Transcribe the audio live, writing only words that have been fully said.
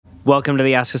Welcome to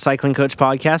the Ask a Cycling Coach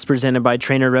podcast presented by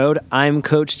TrainerRoad. I'm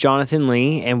Coach Jonathan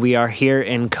Lee, and we are here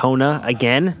in Kona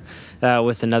again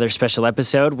with another special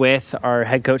episode with our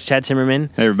head coach, Chad Zimmerman.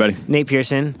 Hey, everybody. Nate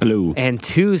Pearson. Hello. And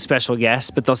two special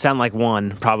guests, but they'll sound like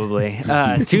one, probably.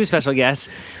 Two special guests,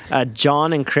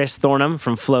 John and Chris Thornham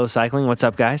from FLO Cycling. What's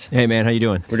up, guys? Hey, man. How you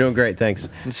doing? We're doing great, thanks.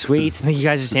 Sweet. I think you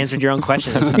guys just answered your own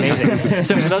question. That's amazing.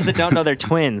 So for those that don't know, they're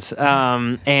twins.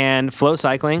 And FLO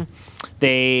Cycling,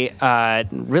 they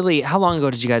really, how long ago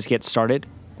did you guys get started?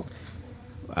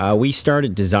 We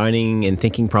started designing and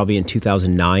thinking probably in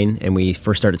 2009, and we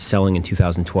first started selling in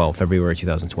 2012, February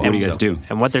 2012. What do you guys do?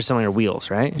 And what they're selling are wheels,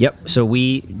 right? Yep. So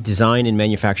we design and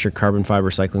manufacture carbon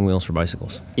fiber cycling wheels for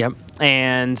bicycles. Yep.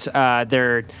 And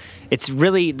it's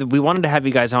really, we wanted to have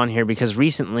you guys on here because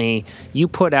recently you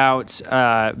put out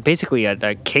basically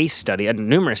a case study,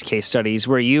 numerous case studies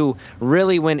where you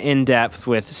really went in depth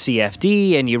with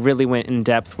CFD and you really went in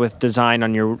depth with design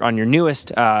on your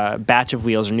newest batch of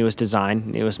wheels or newest design,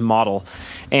 newest model.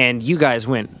 And you guys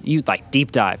you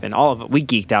deep dive and all of it. We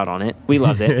geeked out on it. We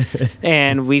loved it.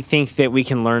 And we think that we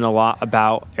can learn a lot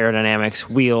about aerodynamics,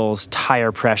 wheels,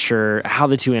 tire pressure, how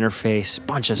the two interface,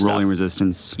 bunch of stuff. Rolling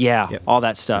resistance. Yeah, Yep. all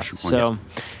that stuff. So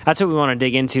that's what we want to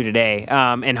dig into today.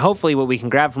 And hopefully what we can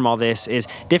grab from all this is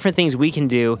different things we can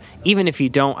do, even if you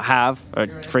don't have,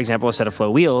 for example, a set of FLO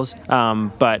wheels,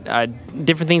 but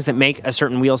different things that make a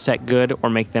certain wheel set good or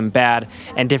make them bad,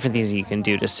 and different things that you can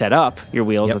do to set up your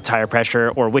wheels with tire pressure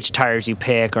or which tires you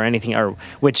pick or anything, or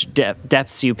which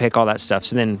depths you pick, all that stuff.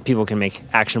 So then people can make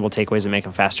actionable takeaways and make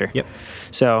them faster. Yep.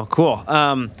 So cool.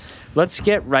 Let's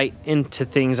get right into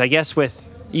things, I guess, with...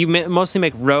 You mostly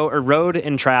make road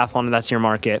and triathlon, and that's your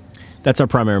market. That's our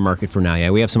primary market for now, yeah.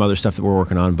 We have some other stuff that we're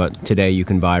working on, but today you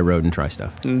can buy road and tri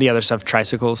stuff. And the other stuff,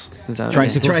 tricycles. Is that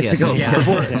Tricycles.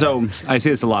 Yes. Yeah. So I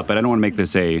say this a lot, but I don't want to make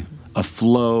this a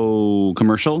FLO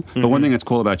commercial. But one thing that's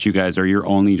cool about you guys are you're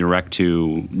only direct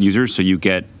to users, so you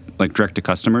get direct to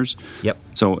customers. Yep.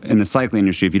 So in the cycling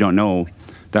industry, if you don't know,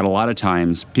 that a lot of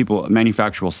times a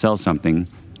manufacturer will sell something,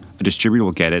 a distributor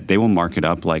will get it, they will mark it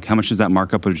up. How much does that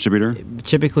mark up a distributor?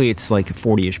 Typically, it's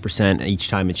 40-ish% each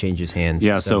time it changes hands.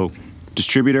 Yeah, so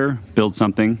distributor builds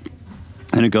something,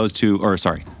 and it goes to,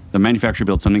 the manufacturer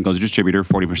builds something, goes to distributor,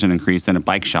 40% increase, then a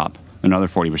bike shop, another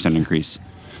 40% increase.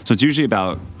 So it's usually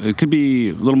it could be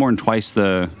a little more than twice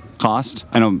the cost.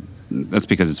 I know that's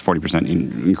because it's 40%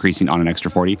 increasing on an extra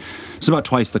 40. So about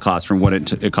twice the cost from what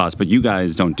it costs, but you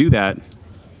guys don't do that.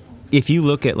 If you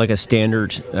look at a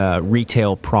standard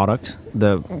retail product,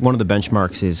 one of the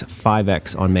benchmarks is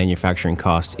 5x on manufacturing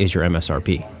cost is your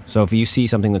MSRP. So if you see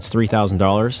something that's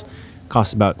 $3,000,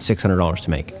 costs about $600 to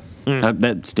make.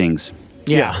 That stings.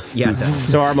 Yeah. Yeah, it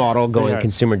does. So our model, going Yeah.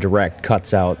 consumer direct,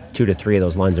 cuts out 2 to 3 of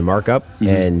those lines of markup,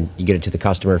 and you get it to the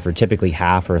customer for typically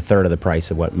half or a third of the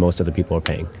price of what most other people are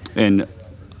paying. And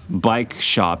bike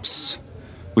shops,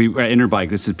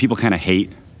 Interbike, people kind of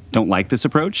don't like this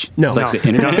approach. No. It's like No, the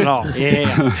internet. not at all.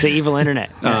 Yeah. The evil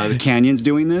internet. Canyon's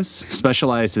doing this.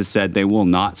 Specialized has said they will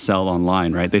not sell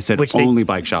online, right? They said only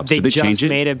bike shops. Did they change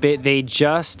it? They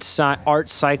just signed Art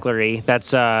Cyclery.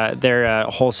 That's they're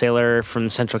a wholesaler from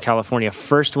Central California.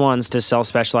 First ones to sell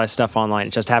Specialized stuff online.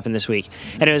 It just happened this week.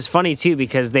 And it was funny, too,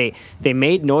 because they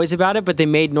made noise about it, but they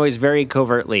made noise very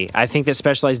covertly. I think that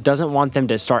Specialized doesn't want them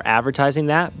to start advertising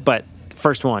that, but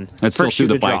first one. It's still first through shoe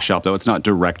the to bike drop. shop, though. It's not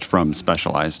direct from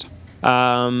Specialized.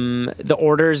 The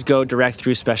orders go direct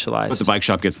through Specialized. But the bike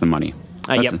shop gets the money.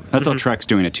 Yep. That's how Trek's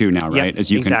doing it too now, right?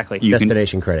 Yep, exactly.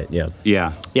 Destination credit, yeah.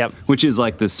 Yeah. Yep. Which is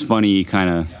this funny kind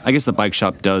of, I guess the bike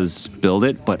shop does build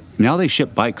it, but now they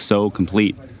ship bikes so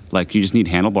complete. You just need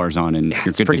handlebars on and you're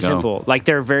good to go. It's pretty simple.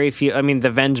 There are very few. I mean, the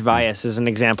Venge Vias is an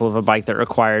example of a bike that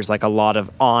requires a lot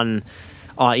of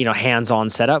hands-on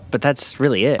setup, but that's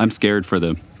really it. I'm scared for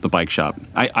the bike shop.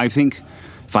 I think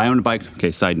if I owned a bike,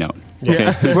 okay, side note.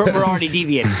 Yeah. we're already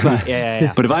deviating, but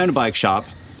yeah. But if I owned a bike shop,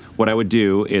 what I would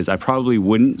do is I probably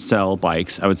wouldn't sell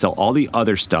bikes. I would sell all the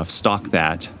other stuff, stock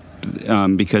that,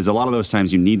 because a lot of those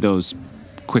times you need those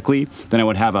quickly. Then I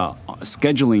would have a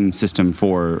scheduling system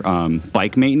for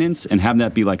bike maintenance and have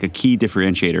that be a key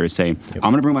differentiator is say, I'm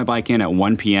going to bring my bike in at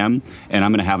 1 p.m. and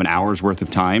I'm going to have an hour's worth of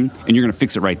time and you're going to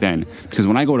fix it right then. Because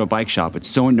when I go to a bike shop, it's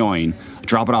so annoying. I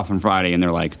drop it off on Friday and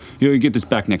they're like, you get this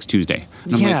back next Tuesday.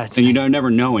 And and you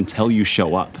never know until you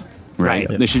show up. Right.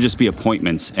 They should just be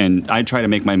appointments, and I try to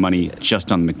make my money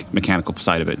just on the mechanical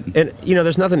side of it. And,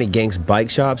 there's nothing against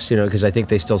bike shops, because I think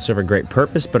they still serve a great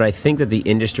purpose, but I think that the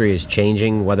industry is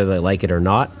changing whether they like it or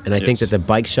not, and I think that the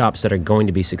bike shops that are going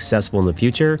to be successful in the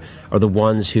future are the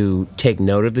ones who take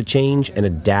note of the change and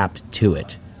adapt to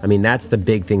it. I mean, that's the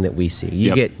big thing that we see.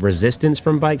 You get resistance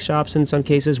from bike shops in some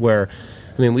cases where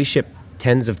I mean, we ship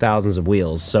tens of thousands of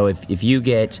wheels. So if you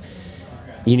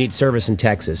need service in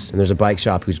Texas, and there's a bike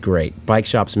shop who's great. Bike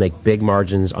shops make big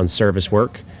margins on service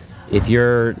work. If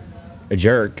you're a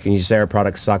jerk and you say our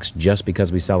product sucks just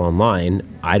because we sell online,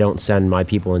 I don't send my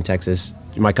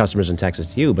customers in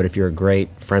Texas to you. But if you're a great,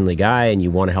 friendly guy and you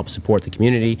want to help support the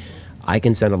community, I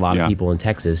can send a lot of people in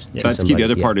Texas. So that's key. The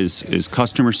other part is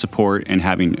customer support and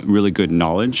having really good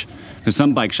knowledge. Because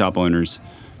some bike shop owners,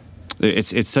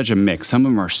 it's such a mix. Some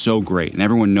of them are so great and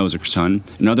everyone knows their son.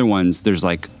 And other ones, there's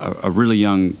like a really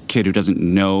young kid who doesn't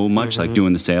know much, like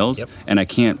doing the sales. And I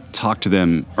can't talk to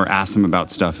them or ask them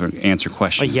about stuff or answer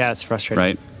questions. Yeah, it's frustrating.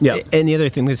 Right? Yeah. And the other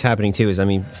thing that's happening too is, I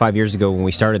mean, 5 years ago when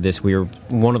we started this, we were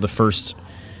one of the first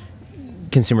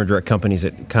consumer direct companies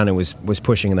that kind of was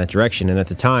pushing in that direction. And at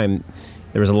the time,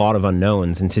 there was a lot of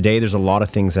unknowns. And today, there's a lot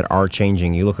of things that are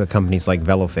changing. You look at companies like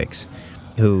VeloFix,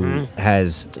 who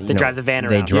has they drive the van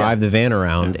around. They drive the van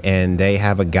around, and they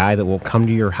have a guy that will come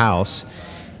to your house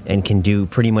and can do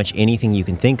pretty much anything you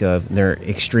can think of. They're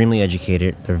extremely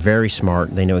educated. They're very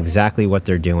smart. They know exactly what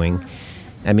they're doing.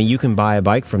 I mean, you can buy a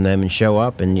bike from them and show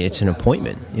up, and it's an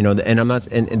appointment.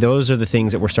 And those are the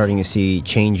things that we're starting to see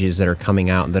changes that are coming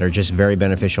out that are just very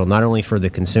beneficial, not only for the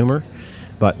consumer,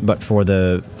 but for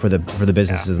the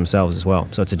businesses themselves as well.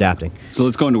 So it's adapting. So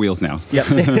let's go into wheels now. Yep.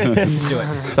 Let's do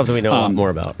it. Something we know a lot more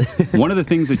about. One of the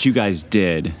things that you guys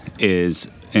did is,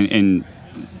 and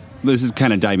this is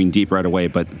kind of diving deep right away,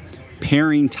 but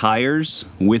pairing tires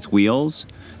with wheels.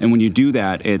 And when you do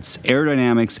that, it's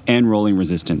aerodynamics and rolling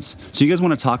resistance. So you guys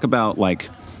want to talk about like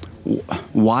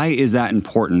why is that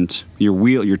important?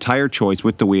 Your tire choice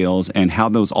with the wheels and how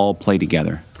those all play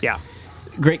together. Yeah.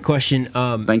 Great question.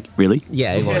 Really?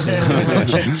 Yeah, it was. Great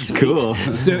question. Cool.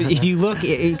 So if you look,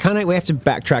 we have to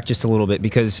backtrack just a little bit,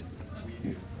 because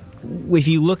if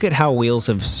you look at how wheels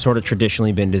have sort of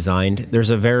traditionally been designed,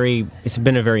 it's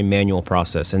been a very manual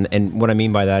process. And what I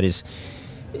mean by that is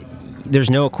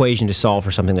there's no equation to solve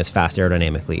for something that's fast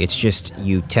aerodynamically. It's just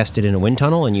you test it in a wind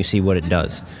tunnel and you see what it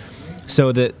does.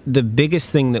 So the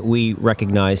biggest thing that we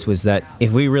recognized was that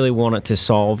if we really wanted to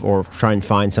solve or try and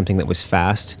find something that was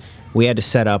fast, we had to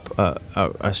set up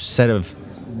a set of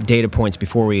data points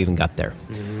before we even got there.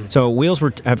 Mm-hmm. So wheels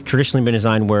have traditionally been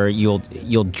designed where you'll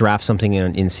draft something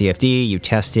in CFD, you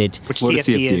test it. Which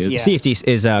CFD is? Yeah. CFD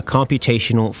is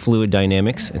computational fluid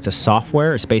dynamics. It's a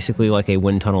software. It's basically like a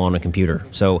wind tunnel on a computer.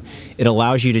 So it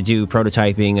allows you to do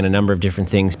prototyping and a number of different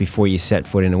things before you set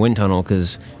foot in a wind tunnel,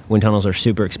 because wind tunnels are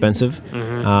super expensive.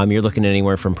 Mm-hmm. You're looking at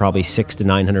anywhere from probably $600 to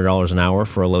 $900 an hour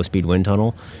for a low-speed wind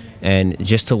tunnel. And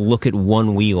just to look at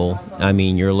one wheel, I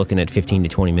mean, you're looking at 15 to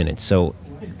 20 minutes. So,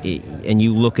 and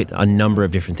you look at a number of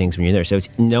different things when you're there. So it's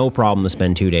no problem to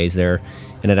spend 2 days there,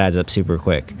 and it adds up super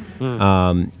quick.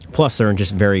 Plus, they're in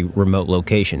just very remote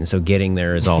locations, so getting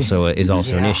there is also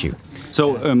an issue.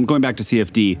 So going back to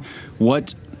CFD,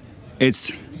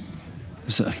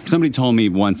 somebody told me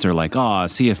once, they're like,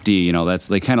 CFD,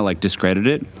 they kind of like discredit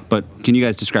it. But can you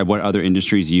guys describe what other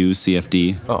industries use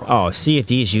CFD?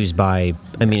 CFD is used by,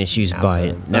 it's used NASA. by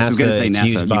NASA. I was going to say it's NASA.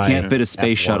 used You by can't fit a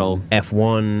space shuttle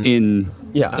F1 in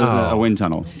a wind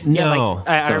tunnel. No.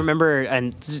 I remember,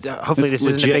 and hopefully It's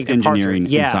this isn't a big departure.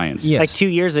 engineering and science. Yes. Like 2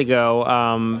 years ago,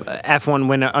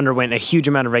 F1 underwent a huge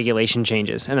amount of regulation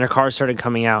changes, and their cars started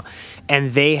coming out,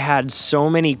 and they had so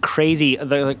many crazy.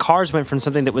 The cars went from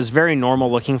something that was very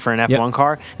normal looking for an F1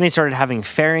 car, and they started having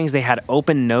fairings. They had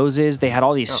open noses. They had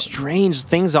all these strange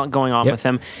things going on with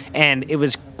them, and it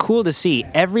was cool to see.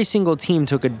 Every single team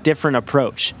took a different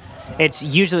approach. It's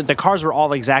usually the cars were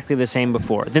all exactly the same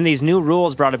before. Then these new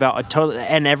rules brought about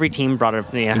and every team had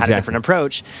a different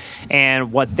approach.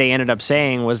 And what they ended up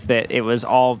saying was that it was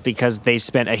all because they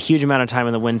spent a huge amount of time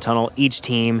in the wind tunnel, each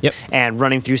team, and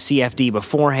running through CFD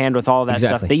beforehand with all that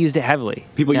stuff. They used it heavily.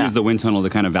 People use the wind tunnel to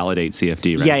kind of validate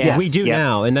CFD, right? Yeah, we do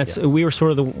now, and we were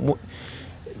sort of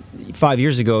 5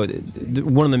 years ago.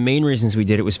 One of the main reasons we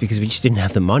did it was because we just didn't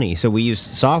have the money. So we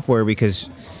used software because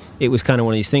it was kind of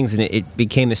one of these things, and it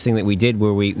became this thing that we did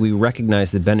where we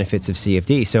recognized the benefits of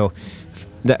CFD. So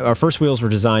our first wheels were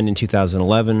designed in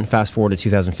 2011. Fast forward to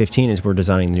 2015 as we're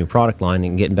designing the new product line.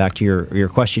 And getting back to your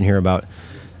question here about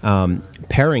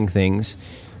pairing things,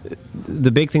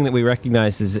 the big thing that we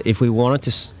recognized is if we wanted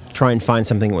to try and find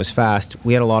something that was fast,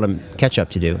 we had a lot of catch-up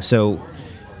to do. So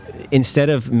instead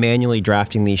of manually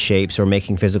drafting these shapes or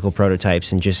making physical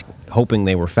prototypes and just hoping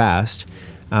they were fast,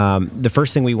 the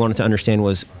first thing we wanted to understand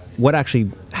was what actually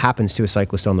happens to a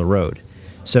cyclist on the road.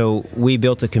 So we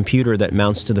built a computer that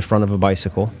mounts to the front of a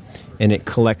bicycle, and it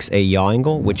collects a yaw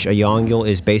angle, which a yaw angle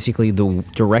is basically the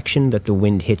direction that the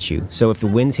wind hits you. So if the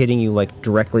wind's hitting you like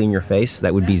directly in your face,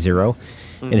 that would be 0.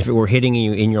 And if it were hitting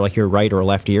you in your right or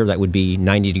left ear, that would be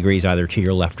 90 degrees either to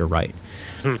your left or right.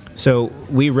 So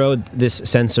we rode this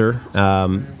sensor,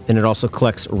 and it also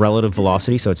collects relative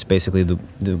velocity. So it's basically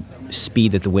the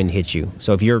speed that the wind hits you.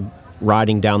 So if you're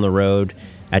riding down the road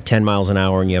at 10 miles an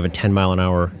hour and you have a 10 mile an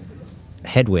hour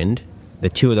headwind, the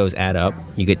two of those add up,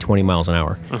 you get 20 miles an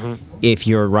hour. If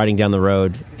you're riding down the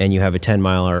road and you have a 10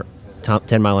 mile an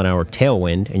hour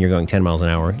tailwind and you're going 10 miles an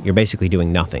hour, you're basically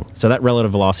doing nothing. So that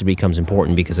relative velocity becomes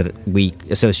important because we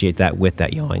associate that with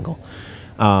that yaw angle.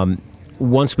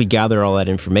 Once we gather all that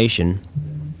information,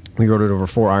 we rode it over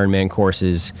 4 Ironman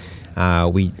courses.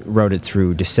 We rode it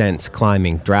through descents,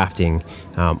 climbing, drafting,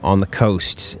 on the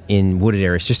coast, in wooded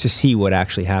areas, just to see what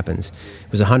actually happens.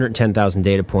 It was 110,000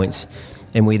 data points.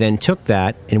 And we then took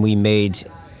that and we made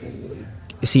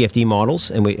CFD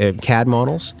models and CAD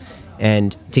models.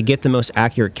 And to get the most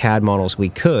accurate CAD models we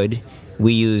could,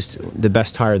 we used the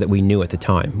best tire that we knew at the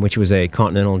time, which was a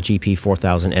Continental GP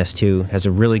 4000 S2. Has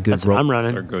a really good. That's what I'm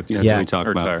running. That's what we talk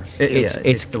about.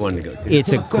 It's the one to go to.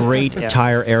 It's a great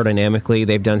tire aerodynamically.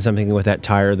 They've done something with that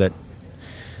tire that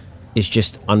is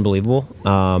just unbelievable.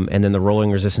 And then the rolling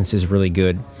resistance is really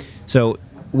good. So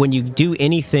when you do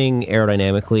anything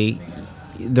aerodynamically,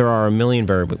 there are a million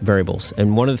variables.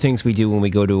 And one of the things we do when we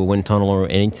go to a wind tunnel or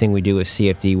anything we do with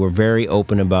CFD, we're very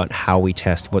open about how we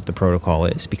test what the protocol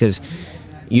is. Because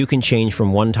you can change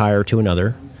from one tire to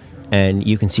another, and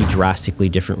you can see drastically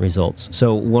different results.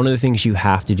 So one of the things you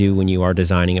have to do when you are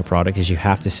designing a product is you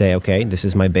have to say, okay, this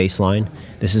is my baseline,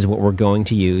 this is what we're going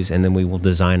to use, and then we will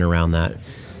design around that.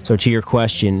 So to your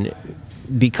question,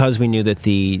 because we knew that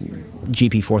the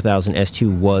GP 4000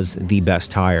 S2 was the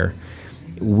best tire,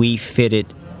 we fit it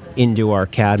into our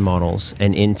CAD models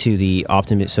and into the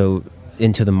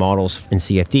into the models in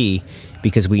CFD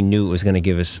because we knew it was going to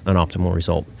give us an optimal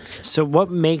result. So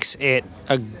what makes it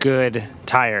a good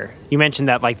tire? You mentioned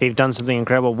that like they've done something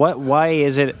incredible. What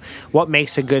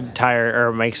makes a good tire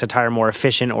or makes a tire more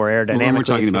efficient or aerodynamically We're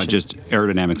talking efficient? about just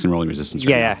aerodynamics and rolling resistance.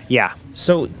 Right Yeah.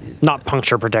 So Not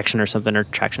puncture protection or something or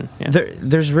traction. Yeah.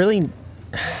 There's really,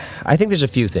 I think there's a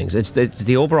few things. It's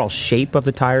the overall shape of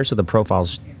the tire, so the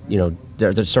profiles,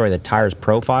 the tire's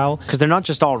profile. Because they're not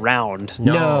just all round.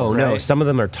 No. Right? Some of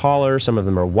them are taller, some of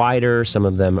them are wider, some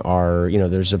of them are,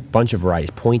 there's a bunch of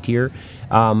varieties, pointier.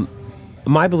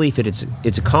 My belief is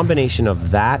it's a combination of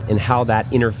that and how that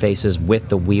interfaces with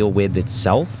the wheel width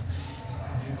itself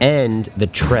and the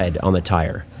tread on the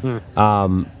tire.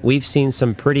 We've seen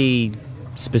some pretty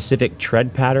specific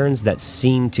tread patterns that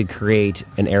seem to create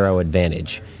an aero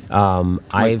advantage.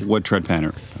 What tread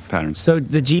patterns? So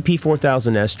the GP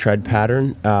 4000S tread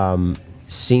pattern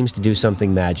seems to do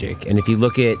something magic. And if you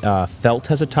look at Felt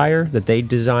has a tire that they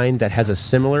designed that has a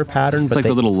similar pattern. It's like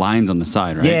the little lines on the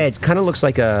side, right? Yeah, it kind of looks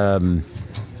like a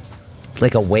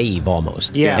wave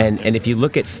almost. Yeah. And if you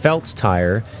look at Felt's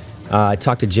tire, I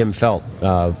talked to Jim Felt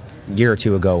a year or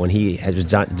two ago when he was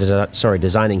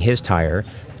designing his tire.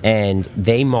 And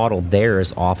they modeled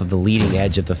theirs off of the leading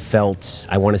edge of the Felt,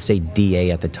 I want to say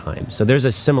DA at the time. So there's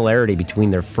a similarity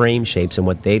between their frame shapes and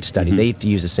what they've studied. They've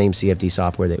used the same CFD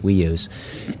software that we use.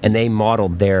 And they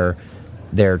modeled their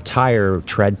tire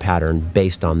tread pattern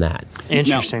based on that.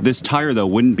 Interesting. Now, this tire, though,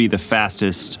 wouldn't be the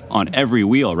fastest on every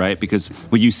wheel, right? Because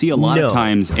what you see a lot of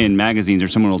times in magazines or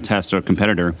someone will test or a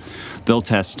competitor, they'll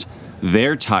test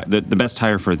their tire, the best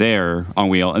tire for their on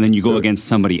wheel, and then you go against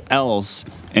somebody else,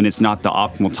 and it's not the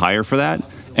optimal tire for that,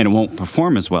 and it won't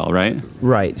perform as well, right?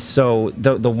 Right. So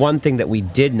the one thing that we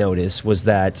did notice was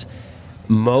that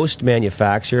most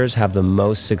manufacturers have the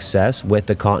most success with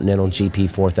the Continental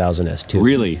GP 4000 S2.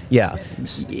 Really? Yeah.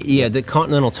 Yeah, the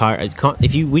Continental tire.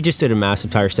 We just did a massive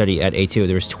tire study at A2.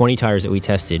 There was 20 tires that we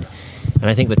tested,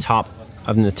 and I think the top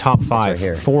 5,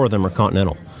 right 4 of them are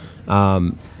Continental.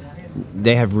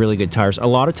 They have really good tires. A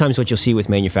lot of times what you'll see with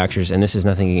manufacturers, and this is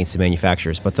nothing against the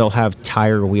manufacturers, but they'll have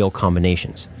tire-wheel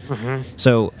combinations.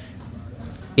 So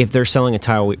if they're selling a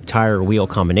tire-wheel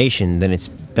combination, then it's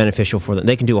beneficial for them.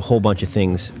 They can do a whole bunch of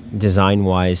things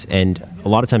design-wise, and a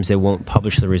lot of times they won't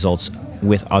publish the results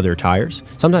with other tires.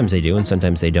 Sometimes they do, and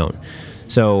sometimes they don't.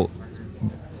 So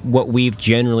what we've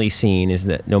generally seen is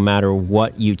that no matter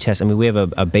what you test, we have a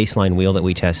baseline wheel that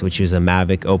we test, which is a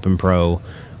Mavic Open Pro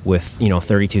with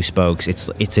 32 spokes.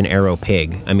 It's an aero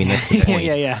pig. That's the point.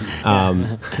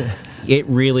 Yeah. It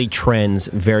really trends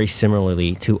very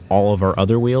similarly to all of our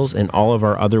other wheels, and all of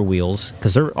our other wheels,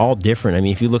 because they're all different.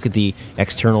 If you look at the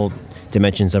external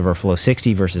dimensions of our FLO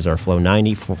 60 versus our FLO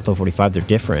 90, FLO 45, they're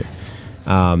different.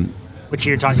 Which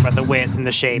you're talking about the width and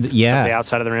the shape of the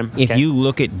outside of the rim. If you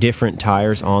look at different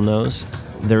tires on those,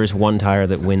 there is one tire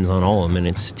that wins on all of them, and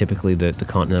it's typically the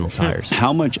Continental tires.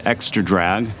 How much extra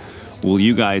drag will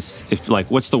you guys, if like,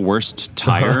 what's the worst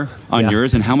tire on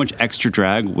yours, and how much extra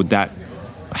drag would that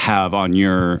have on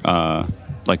your,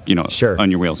 Sure.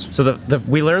 on your wheels? So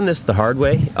we learned this the hard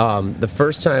way. The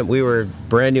first time we were a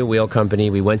brand new wheel company,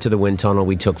 we went to the wind tunnel.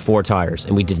 We took 4 tires,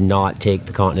 and we did not take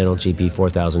the Continental GP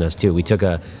 4000 S2. We took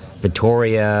a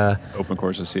Vittoria Open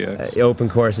Corsa CX. Open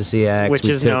Corsa CX, Which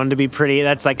is known to be pretty.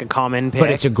 That's like a common pick.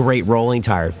 but it's a great rolling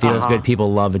tire. It feels good.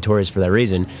 People love Vittorias for that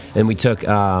reason. And we took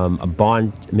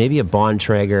maybe a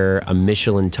Bontrager, a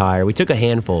Michelin tire. We took a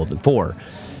handful, 4.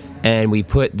 And we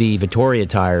put the Vittoria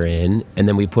tire in, and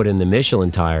then we put in the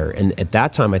Michelin tire. And at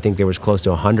that time, I think there was close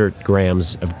to 100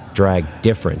 grams of drag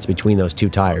difference between those 2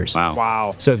 tires.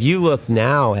 Wow. So if you look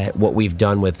now at what we've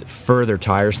done with further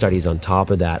tire studies on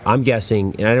top of that, I'm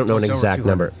guessing, and I don't know an exact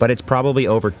number, but it's probably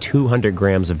over 200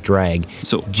 grams of drag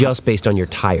just based on your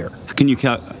tire. Can you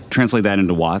translate that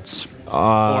into watts?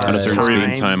 At a certain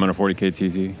time. speed time on a 40K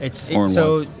TZ.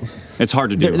 It's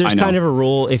hard to do. There's I know. kind of a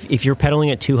rule. If you're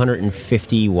pedaling at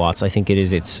 250 watts, I think it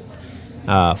is. It's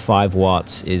 5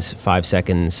 watts is 5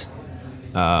 seconds.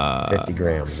 50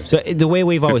 grams. So the way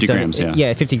we've always 50 done grams, it,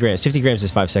 yeah. 50 grams. 50 grams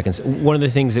is 5 seconds. One of the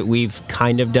things that we've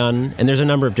kind of done, and there's a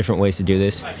number of different ways to do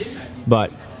this,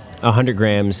 but 100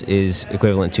 grams is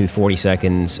equivalent to 40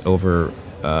 seconds over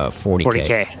 40K.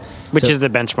 40K, which is the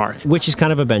benchmark. Which is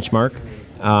kind of a benchmark.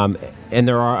 And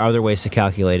there are other ways to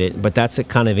calculate it, but that's a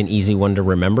kind of an easy one to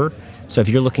remember. So if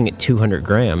you're looking at 200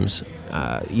 grams,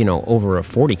 over a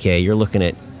 40K, you're looking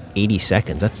at 80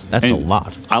 seconds. That's a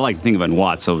lot. I like to think of it in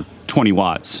watts, so 20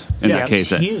 watts in that case.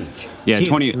 Huge. Yeah, Huge.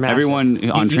 20. Massive. Everyone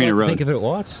on You TrainerRoad. think of it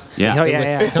watts? Yeah. Oh,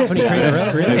 yeah. Company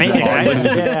TrainerRoad, really? Amazing, right?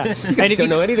 Yeah. And if Don't you,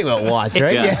 know anything about watts,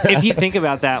 right? Yeah. if you think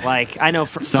about that, like, I know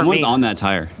for Someone's me, on that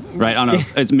tire, right?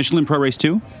 It's Michelin Pro Race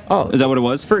 2? Oh, Is that what it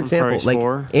was? For example, Race like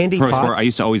 4. Andy Pro Race 4. Potts. I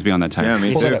used to always be on that tire. Yeah,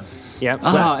 me Hold too. up. Yep.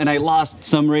 And I lost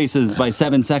some races by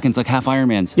 7 seconds, like half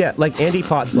Ironmans. Yeah, like Andy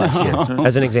Potts last year,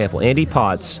 as an example. Andy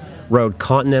Potts rode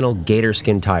Continental Gator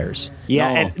Skin tires.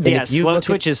 Yeah, No. and And if you Slow look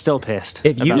Twitch is still pissed.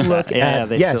 If you about look that. Yeah, at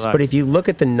they yes, still are. but if you look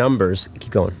at the numbers,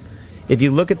 keep going. If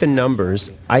you look at the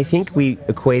numbers, I think we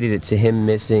equated it to him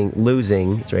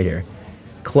losing. It's right here.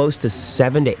 Close to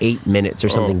 7 to 8 minutes or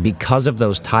something because of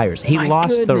those tires. He My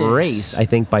lost the goodness. race, I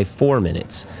think, by 4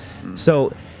 minutes.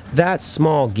 So that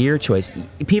small gear choice,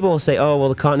 people will say, "Oh, well,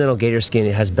 the Continental Gator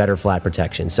Skin has better flat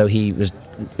protection, so he was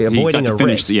avoiding got a to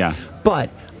finish, risk." yeah. But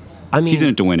I mean, He's in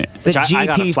it to win it. the Which I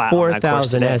got a GP flat on that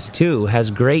course 4000 today. S2 has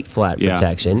great flat Yeah.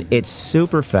 protection. It's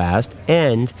super fast,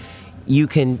 and you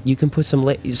can put some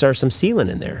sealant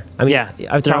in there. I mean, yeah,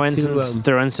 I've throw talked in to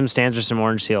throw in some stands or some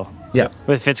orange seal. yeah.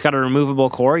 If it's got a removable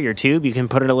core, your tube, you can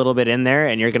put it a little bit in there,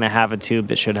 and you're going to have a tube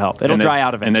that should help. It'll And dry that-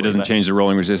 out eventually. And that doesn't but- change the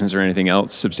rolling resistance or anything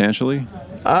else substantially?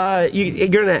 You're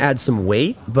going to add some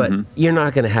weight, but you're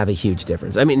not going to have a huge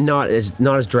difference. I mean, not as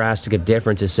drastic of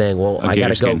difference as saying, well, I got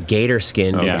gator to go skin. gator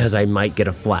skin Yeah. because I might get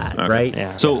a flat, right?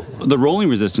 Yeah. So the rolling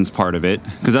resistance part of it,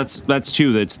 because that's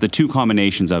two. That's the two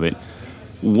combinations of it.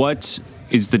 What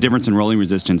is the difference in rolling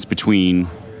resistance between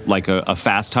like a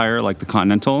fast tire like the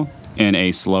Continental and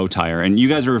a slow tire? And you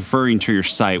guys are referring to your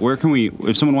site. Where can we,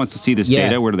 if someone wants to see this Yeah.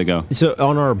 data, where do they go? So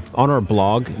on our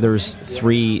blog, there's a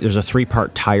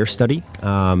 3-part tire study,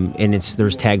 and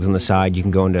there's tags on the side. You can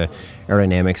go into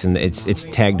aerodynamics, and it's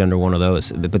tagged under one of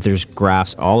those. But there's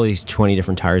graphs, all these 20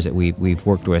 different tires that we've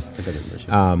worked with.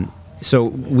 So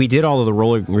we did all of the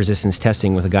rolling resistance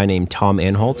testing with a guy named Tom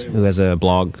Anholt, who has a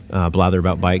blog, Blather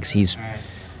About Bikes. He's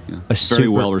a Very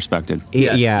well respected.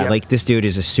 Yeah, Yep. like this dude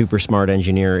is a super smart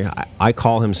engineer. I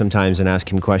call him sometimes and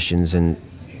ask him questions, and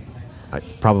I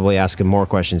probably ask him more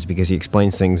questions because he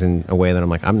explains things in a way that I'm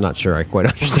like, I'm not sure I quite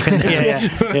understand.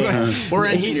 yeah. We're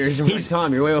at heaters, and he's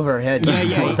Tom. You're way over our head.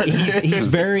 Yeah, he's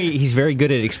very good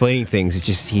at explaining things. It's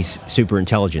just he's super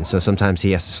intelligent, so sometimes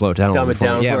he has to slow down. Dumb a it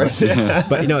little down bit. for us.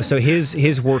 But so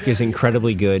his work is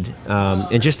incredibly good.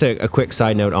 And just a quick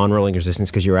side note on rolling resistance,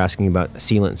 because you were asking about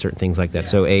sealant and certain things like that.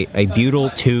 So a butyl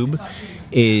tube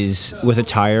is with a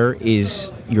tire is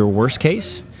your worst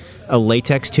case. A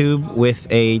latex tube with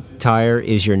a tire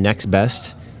is your next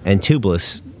best, and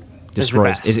tubeless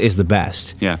destroys best. is the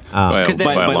best. Yeah. Because But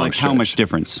by a long like how stretch. much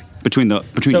difference between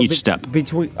each step?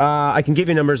 I can give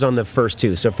you numbers on the first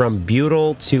two. So from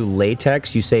butyl to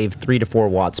latex, you save 3 to 4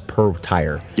 watts per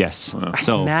tire. Yes. That's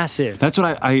massive. That's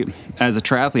what I as a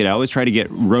triathlete, I always try to get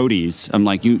roadies. I'm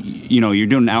like, you know, you're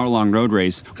doing an hour-long road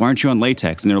race. Why aren't you on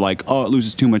latex? And they're like, oh, it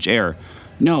loses too much air.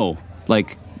 No,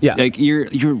 like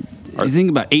you think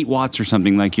about 8 watts or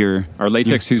something. Like Are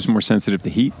latex tubes more sensitive to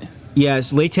heat?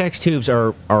 Yes, latex tubes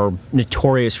are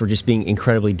notorious for just being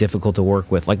incredibly difficult to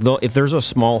work with. Like if there's a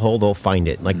small hole, they'll find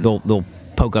it. Like they'll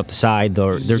poke up the side.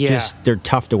 They're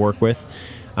tough to work with.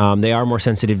 They are more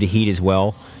sensitive to heat as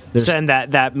well. So, and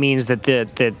that means that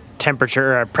the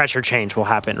temperature or pressure change will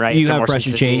happen, right? You If they're have more pressure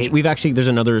sensitive to change. heat. There's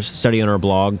another study on our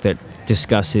blog that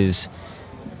discusses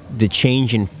the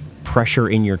change in pressure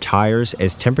in your tires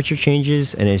as temperature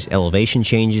changes and as elevation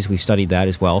changes. We've studied that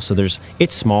as well. So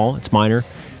it's small, it's minor.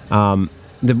 One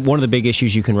of the big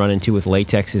issues you can run into with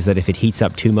latex is that if it heats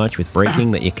up too much with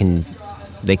braking, that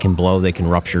they can blow, they can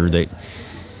rupture.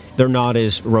 They're not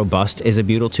as robust as a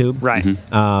butyl tube. Right.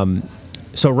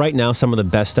 So right now, some of the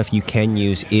best stuff you can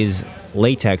use is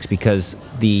latex because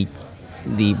the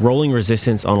rolling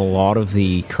resistance on a lot of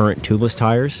the current tubeless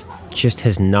tires just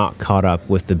has not caught up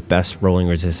with the best rolling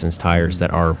resistance tires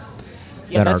that are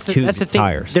that's tube the thing.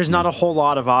 tires. There's not a whole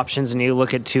lot of options when you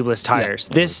look at tubeless tires.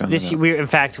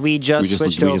 We just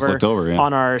switched looked over,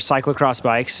 on our cyclocross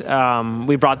bikes.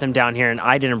 We brought them down here, and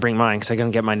I didn't bring mine because I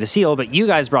couldn't get mine to seal. But you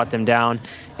guys brought them down,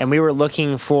 and we were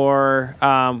looking for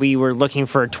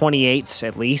 28s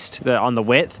at least on the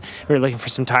width. We were looking for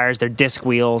some tires. They're disc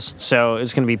wheels, so it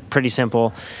was going to be pretty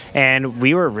simple. And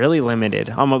we were really limited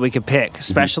on what we could pick.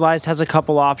 Specialized has a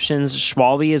couple options.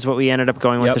 Schwalbe is what we ended up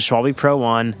going with, the Schwalbe Pro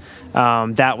 1.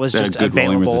 That was just good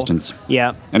rolling available. resistance.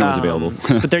 And it was available.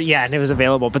 And it was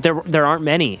available. But there aren't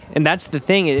many, and that's the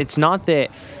thing. It's not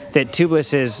that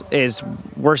tubeless is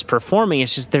worse performing.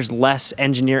 It's just there's less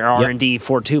engineer R&D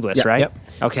for tubeless, right? Yep.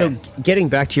 Okay. So getting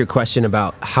back to your question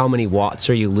about how many watts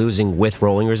are you losing with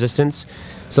rolling resistance.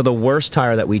 So the worst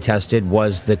tire that we tested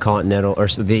was the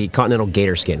Continental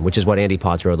Gator Skin, which is what Andy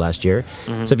Potts rode last year.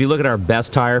 Mm-hmm. So if you look at our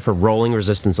best tire for rolling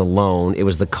resistance alone, it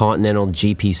was the Continental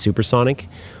GP Supersonic.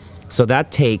 So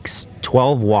that takes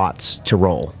 12 watts to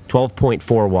roll,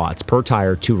 12.4 watts per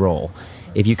tire to roll.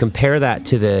 If you compare that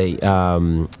to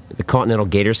the Continental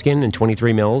Gator Skin in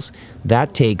 23 mils,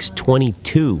 that takes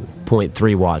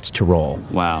 22.3 watts to roll.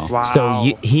 Wow.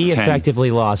 So he 10. effectively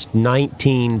lost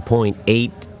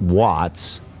 19.8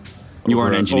 watts. You are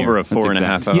an engineer. Over a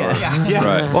 4.5 hour. Yeah.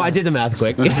 Right. Well, I did the math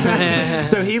quick.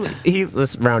 So he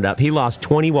let's round up. He lost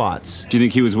 20 watts. Do you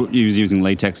think he was using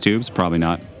latex tubes? Probably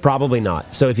not. Probably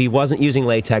not. So if he wasn't using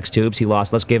latex tubes, he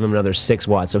lost, let's give him another 6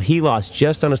 watts. So he lost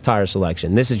just on his tire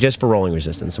selection. This is just for rolling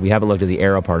resistance. So we haven't looked at the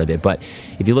aero part of it. But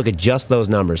if you look at just those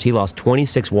numbers, he lost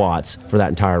 26 watts for that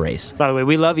entire race. By the way,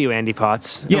 we love you, Andy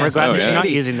Potts. Yes. We're glad that you're not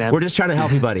Andy, using them. We're just trying to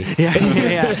help you, buddy.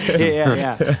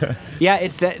 Yeah,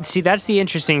 it's that. See, that's the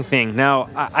interesting thing. Now,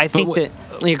 I think that.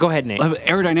 Yeah, go ahead, Nate.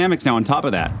 Aerodynamics now on top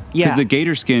of that. Yeah. Because the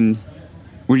Gator Skin,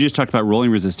 we just talked about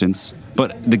rolling resistance,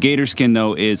 but the Gator Skin,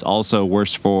 though, is also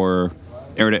worse for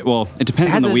aerodynamic. Well, it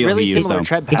depends on the wheel really he used, similar though.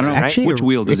 tread I don't pattern, know right? which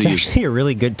wheel does he use. It's actually a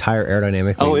really good tire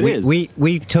aerodynamically. Oh, it is?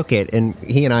 We took it, and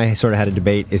he and I sort of had a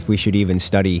debate if we should even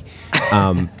study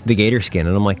the Gator Skin.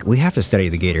 And I'm like, we have to study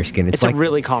the Gator Skin. It's like, a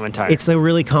really common tire. It's a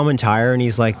really common tire, and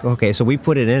he's like, okay, so we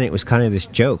put it in. It was kind of this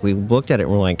joke. We looked at it,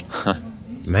 and we're like,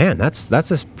 man,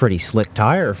 that's a pretty slick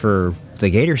tire for the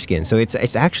Gator Skin. So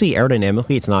it's actually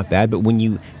aerodynamically, it's not bad. But when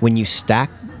you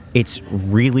stack it's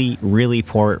really, really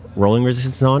poor rolling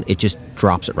resistance on, it just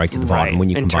drops it right to the bottom when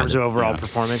you in combine terms of overall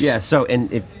performance. Yeah, so,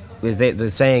 and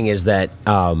the saying is that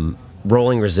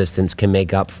rolling resistance can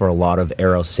make up for a lot of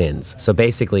aero sins. So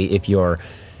basically, if your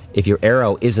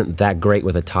aero isn't that great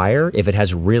with a tire, if it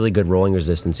has really good rolling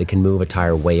resistance, it can move a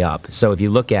tire way up. So if you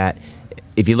look at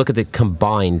the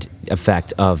combined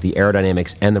effect of the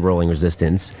aerodynamics and the rolling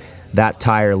resistance, that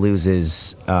tire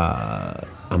loses.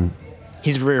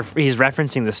 He's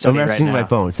referencing the study I'm right referencing now. my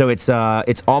phone. So it's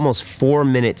almost 4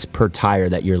 minutes per tire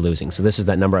that you're losing. So this is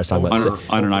that number I was talking about.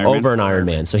 On an Ironman? Over an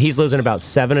Ironman. So he's losing about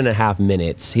 7.5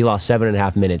 minutes. He lost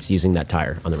 7.5 minutes using that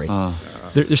tire on the race.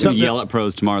 There's Gonna something. yell at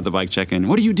pros tomorrow at the bike check-in.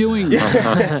 What are you doing?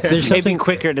 There's Maybe something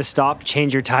quicker to stop,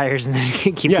 change your tires, and then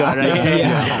keep going.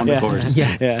 Right? On the course.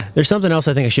 Yeah. There's something else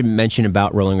I think I should mention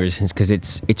about rolling resistance because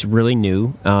it's really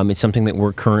new. It's something that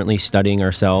we're currently studying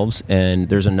ourselves, and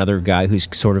there's another guy who's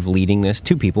sort of leading this.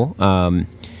 Two people.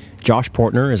 Josh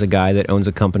Portner is a guy that owns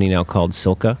a company now called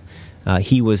Silka.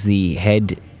 He was the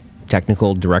head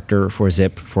technical director for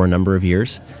Zip for a number of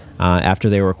years. After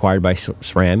they were acquired by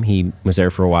SRAM, he was there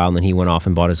for a while, and then he went off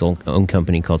and bought his own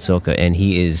company called Silka, and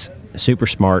he is super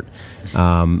smart.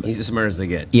 He's as smart as they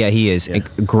get. Yeah, he is. A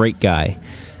great guy.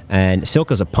 And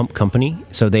Silka's a pump company,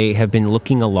 so they have been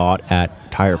looking a lot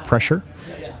at tire pressure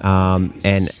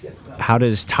and how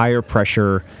does tire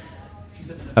pressure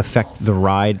affect the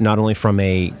ride, not only from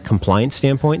a compliance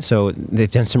standpoint. So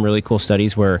they've done some really cool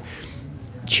studies where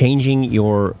changing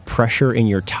your pressure in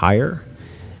your tire,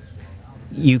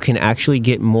 you can actually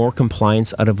get more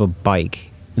compliance out of a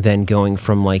bike than going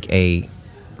from like a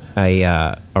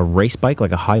race bike,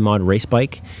 like a high mod race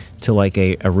bike, to like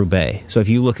a Roubaix. So if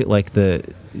you look at like the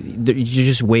you're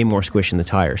just way more squish in the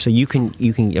tire. So you can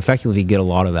effectively get a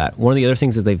lot of that. One of the other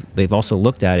things that they've also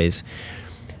looked at is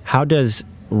how does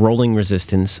rolling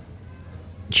resistance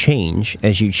change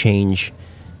as you change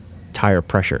tire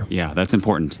pressure. Yeah, that's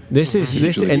important. This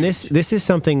is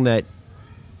something that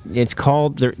it's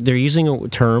called. They're using a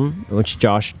term which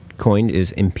Josh coined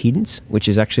is impedance, which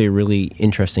is actually a really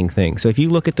interesting thing. So if you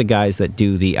look at the guys that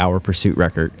do the hour pursuit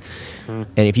record, and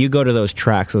if you go to those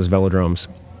tracks, those velodromes,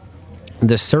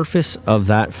 the surface of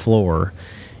that floor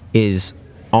is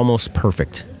almost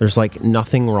perfect. There's like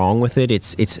nothing wrong with it.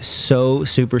 It's so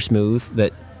super smooth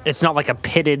that it's not like a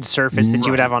pitted surface that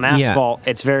you would have on asphalt.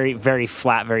 Yeah. It's very, very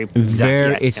flat, very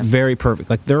very perfect.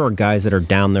 Like there are guys that are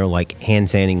down there like hand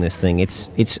sanding this thing. It's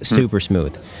super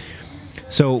smooth.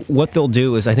 So what they'll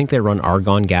do is I think they run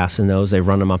argon gas in those. They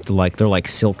run them up to they're like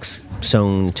silk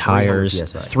sewn tires,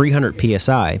 300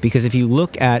 PSI. Because if you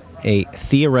look at a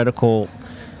theoretical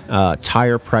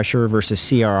tire pressure versus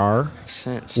CRR.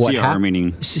 CRR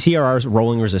meaning? CRR is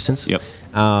rolling resistance. Yep.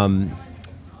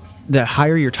 The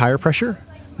higher your tire pressure,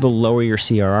 the lower your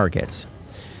CRR gets.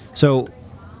 So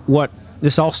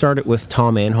this all started with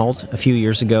Tom Anhalt a few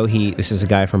years ago. This is a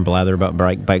guy from Blather About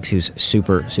Bikes who's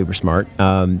super, super smart.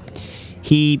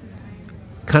 He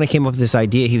kind of came up with this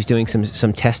idea. He was doing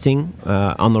some testing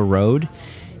on the road,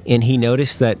 and he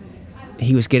noticed that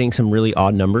he was getting some really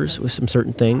odd numbers with some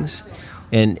certain things.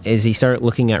 And as he started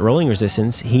looking at rolling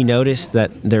resistance, he noticed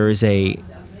that there is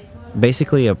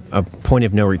basically a point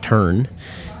of no return.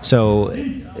 So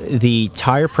the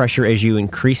tire pressure, as you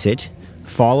increase it,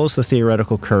 follows the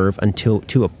theoretical curve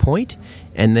to a point,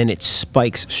 and then it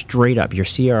spikes straight up. Your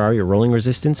CRR, your rolling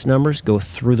resistance numbers, go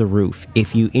through the roof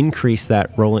if you increase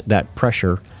that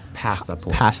pressure past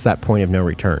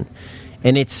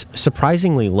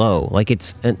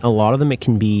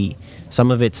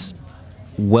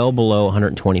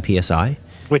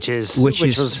Which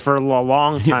was for a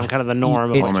long time kind of the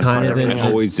norm. It's kind of I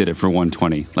always did it for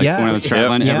 120. Like when I was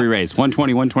traveling every race,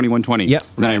 120, 120, 120. Yep.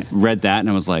 Then I read that and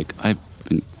I was like, I've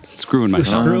been screwing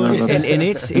myself. And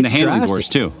it's the handling's worse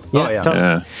too.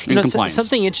 Yeah.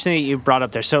 Something interesting that you brought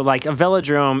up there. So like a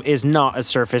velodrome is not a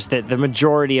surface that the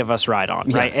majority of us ride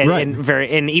on, right? And,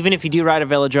 and even if you do ride a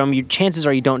velodrome, chances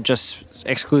are you don't just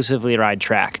exclusively ride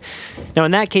track. Now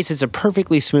in that case, it's a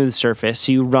perfectly smooth surface.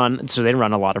 So they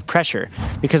run a lot of pressure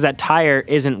because that tire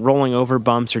isn't rolling over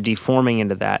bumps or deforming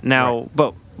into that. Now,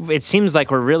 but it seems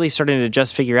like we're really starting to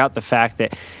just figure out the fact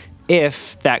that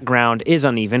if that ground is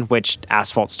uneven, which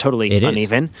asphalt's totally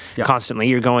uneven, constantly,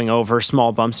 you're going over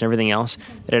small bumps and everything else,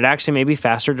 that it actually may be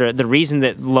faster. The reason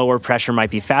that lower pressure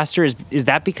might be faster is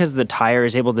that because the tire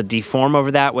is able to deform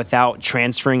over that without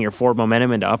transferring your forward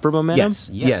momentum into upper momentum?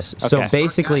 Yes. Okay. So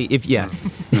basically, he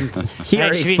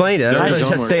already explained it. I don't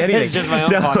have to say anything. It's just my own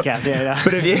podcast. Yeah.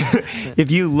 But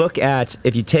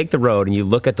if you take the road and you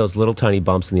look at those little tiny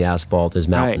bumps in the asphalt as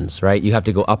mountains, right? You have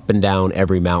to go up and down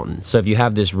every mountain. So if you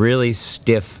have this really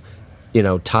stiff,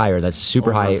 tire that's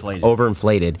super high,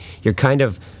 overinflated, you're kind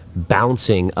of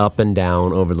bouncing up and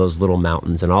down over those little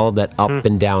mountains, and all of that up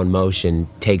and down motion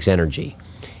takes energy.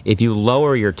 If you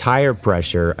lower your tire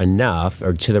pressure enough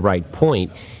or to the right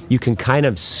point, you can kind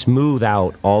of smooth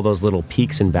out all those little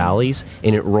peaks and valleys,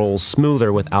 and it rolls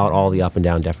smoother without all the up and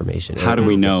down deformation. How do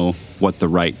we know what the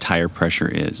right tire pressure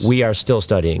is? We are still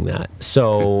studying that.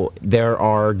 So there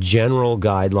are general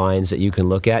guidelines that you can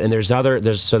look at, and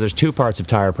there's two parts of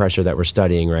tire pressure that we're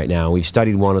studying right now. We've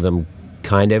studied one of them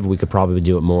kind of. We could probably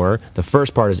do it more. The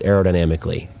first part is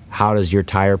aerodynamically. How does your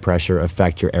tire pressure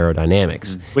affect your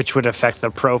aerodynamics? Which would affect the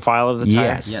profile of the tire.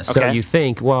 Yes. Okay. So you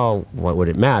think, well, what would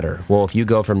it matter? Well, if you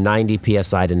go from 90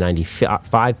 PSI to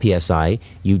 95 PSI,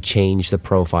 you change the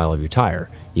profile of your tire.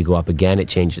 You go up again, it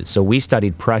changes. So we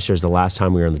studied pressures the last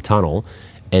time we were in the tunnel,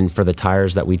 and for the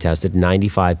tires that we tested,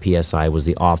 95 PSI was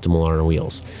the optimal on our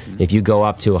wheels. If you go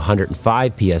up to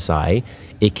 105 PSI,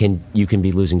 you can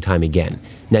be losing time again.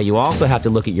 Now, you also have to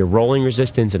look at your rolling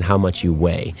resistance and how much you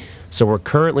weigh. So we're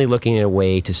currently looking at a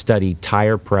way to study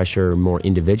tire pressure more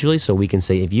individually. So we can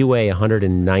say if you weigh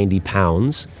 190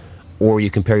 pounds, or you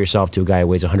compare yourself to a guy who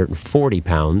weighs 140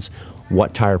 pounds,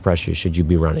 what tire pressure should you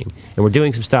be running? And we're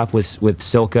doing some stuff with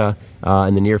Silca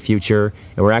in the near future.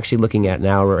 And we're actually looking at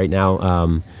right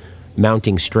now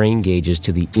mounting strain gauges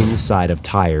to the inside of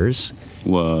tires.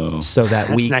 Whoa! So that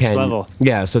That's next level.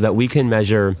 So that we can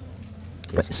measure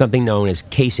something known as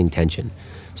casing tension.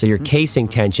 So your casing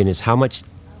tension is how much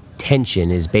tension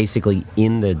is basically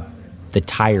in the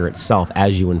tire itself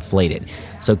as you inflate it.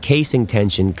 So casing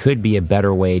tension could be a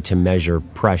better way to measure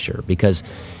pressure, because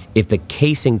if the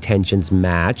casing tensions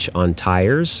match on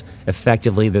tires,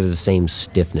 effectively they're the same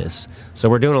stiffness. So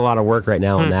we're doing a lot of work right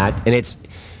now on that, and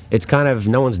it's kind of,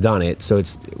 no one's done it, so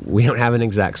we don't have an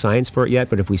exact science for it yet,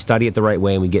 but if we study it the right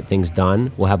way and we get things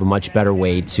done, we'll have a much better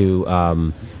way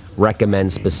to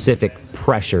recommend specific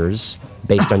pressures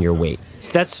based on your weight.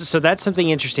 So that's something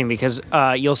interesting because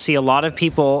you'll see a lot of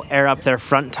people air up their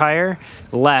front tire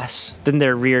less than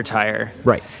their rear tire.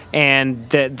 Right. And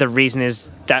the reason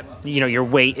is that your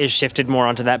weight is shifted more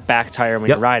onto that back tire when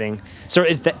you're riding. So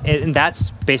and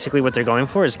that's basically what they're going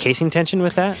for, is casing tension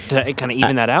with that to kind of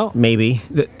even that out. Maybe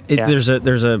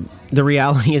the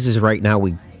reality is right now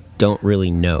we don't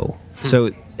really know.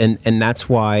 So and that's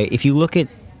why if you look at,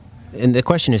 and the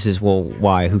question is well,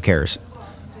 why? Who cares?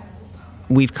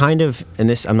 We've kind of, and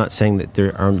this, I'm not saying that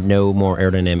there are no more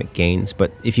aerodynamic gains,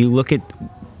 but if you look at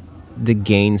the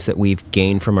gains that we've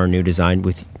gained from our new design,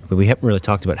 we haven't really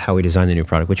talked about how we designed the new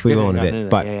product, which we will in a bit,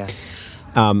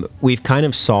 but we've kind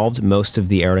of solved most of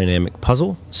the aerodynamic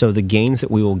puzzle. So the gains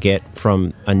that we will get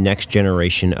from a next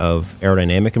generation of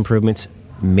aerodynamic improvements,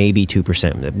 maybe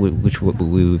 2%, which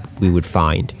we would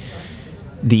find.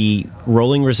 The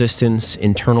rolling resistance,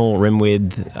 internal rim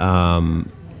width,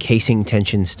 casing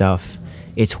tension stuff,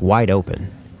 it's wide open,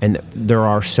 and there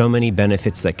are so many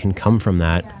benefits that can come from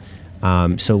that.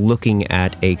 So looking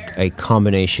at a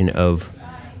combination of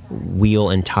wheel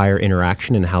and tire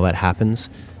interaction and how that happens,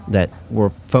 that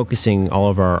we're focusing all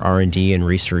of our R&D and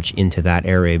research into that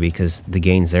area because the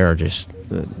gains there are just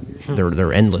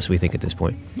they're endless, we think, at this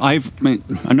point.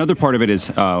 Another part of it is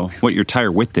what your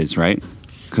tire width is, right?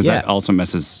 Because that also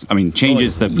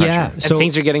changes the pressure. Yeah, and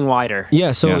things are getting wider.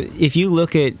 Yeah, so if you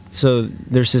look at,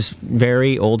 there's this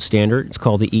very old standard, it's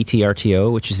called the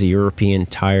ETRTO, which is the European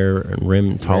Tire and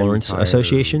Rim Tolerance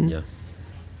Association. Yeah.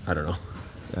 I don't know.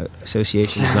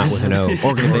 Association is not with an O.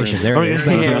 Organization. There it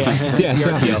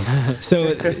is.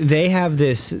 So they have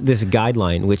this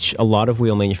guideline, which a lot of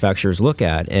wheel manufacturers look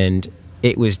at, and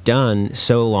it was done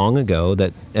so long ago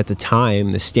that at the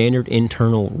time, the standard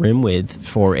internal rim width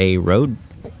for a road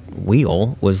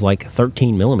wheel was like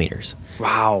 13 millimeters.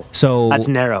 Wow. So that's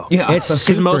narrow. Yeah, it's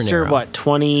because most narrow. are what,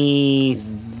 21,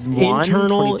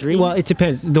 internal 23? Well, it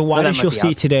depends. The widest you'll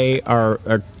see today are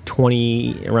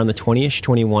 20, around the 20ish,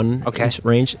 21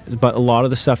 range. But a lot of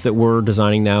the stuff that we're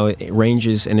designing now, it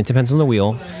ranges, and it depends on the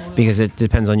wheel because it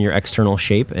depends on your external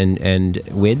shape and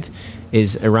width,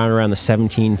 is around the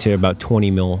 17 to about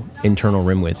 20 mil internal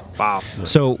rim width. Wow.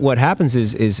 So what happens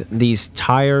is these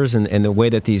tires and the way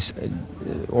that these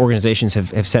organizations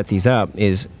have set these up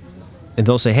is, and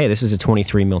they'll say, hey, this is a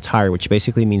 23 mil tire, which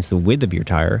basically means the width of your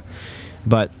tire.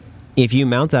 But if you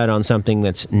mount that on something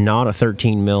that's not a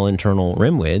 13 mil internal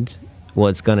rim width, well,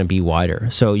 it's going to be wider.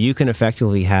 So you can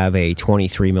effectively have a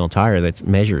 23 mil tire that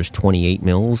measures 28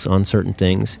 mils on certain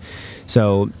things.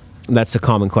 So that's the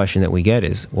common question that we get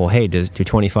is, well, hey, do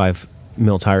 25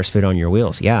 mil tires fit on your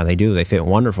wheels? Yeah, they do. They fit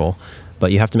wonderful.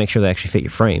 But you have to make sure they actually fit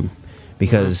your frame,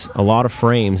 because a lot of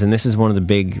frames, and this is one of the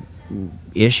big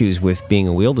issues with being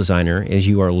a wheel designer, is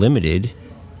you are limited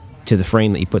to the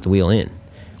frame that you put the wheel in.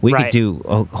 We could do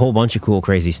a whole bunch of cool,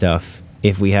 crazy stuff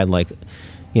if we had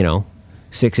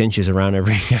 6 inches around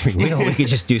every wheel. We could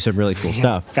just do some really cool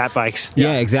stuff. Fat bikes.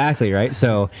 Yeah, exactly, right?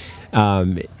 So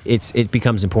it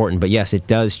becomes important. But yes, it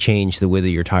does change the width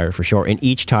of your tire for sure. And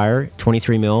each tire,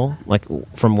 23 mil, like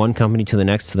from one company to the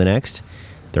next,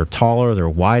 they're taller, they're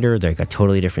wider, they've got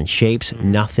totally different shapes.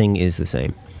 Nothing is the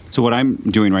same. So what I'm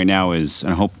doing right now is,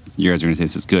 and I hope you guys are going to say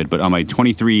this is good, but on my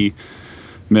 23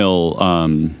 mil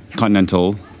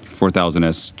Continental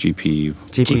 4000S GP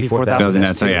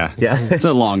 4000S. Yeah. It's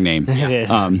a long name. It is.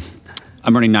 I'm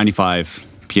running 95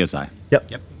 PSI.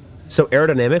 Yep. So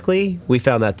aerodynamically, we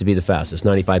found that to be the fastest,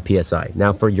 95 PSI.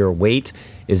 Now for your weight,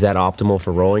 is that optimal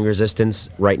for rolling resistance?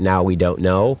 Right now, we don't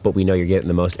know, but we know you're getting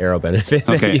the most aero benefit.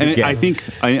 Okay, and I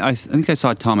think I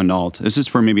saw Tom Arnault. This is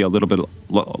for maybe a little bit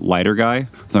lighter guy.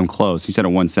 So I'm close. He said a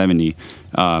 170.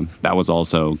 That was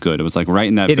also good. It was like right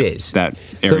in that that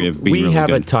area of being really good. We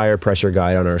have a tire pressure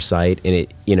guide on our site, and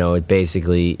it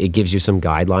basically gives you some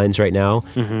guidelines right now.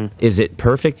 Mm-hmm. Is it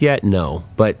perfect yet? No,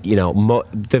 but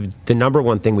the number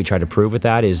one thing we try to prove with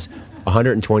that is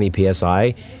 120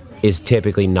 PSI is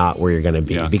typically not where you're going to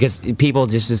be, because people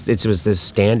it was this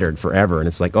standard forever, and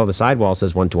it's like, oh, the sidewall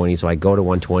says 120, so I go to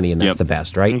 120, and that's the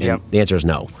best, right? And the answer is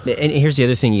no. And here's the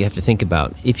other thing you have to think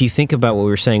about. If you think about what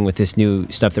we were saying with this new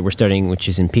stuff that we're studying, which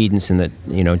is impedance, and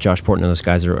that Josh Portman and those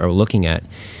guys are looking at,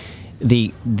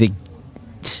 the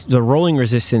rolling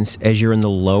resistance as you're in the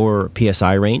lower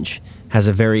PSI range has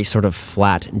a very sort of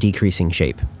flat, decreasing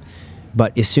shape.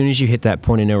 But as soon as you hit that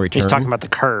point of no return, he's talking about the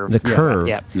curve. The curve,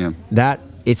 that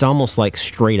it's almost like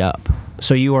straight up.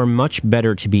 So you are much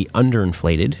better to be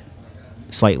underinflated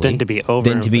slightly Than to be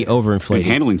overinflated. overinflated. And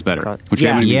handling's better, which we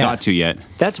Yeah. haven't even Yeah. got to yet.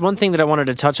 That's one thing that I wanted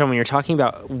to touch on when you're talking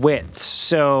about widths.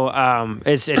 So,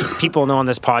 as people know on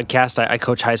this podcast, I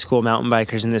coach high school mountain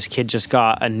bikers, and this kid just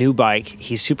got a new bike.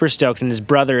 He's super stoked, and his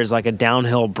brother is like a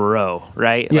downhill bro,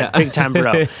 right? Yeah. Like big time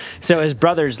bro. So his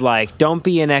brother's like, "Don't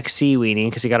be an XC weenie,"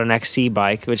 because he got an XC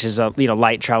bike, which is a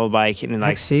light travel bike, and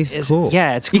like XC's it's- cool.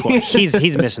 Yeah, it's cool.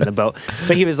 he's missing the boat,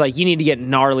 but he was like, "You need to get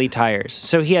gnarly tires."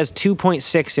 So he has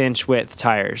 2.6-inch width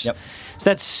tires. Yep. So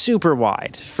that's super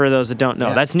wide for those that don't know.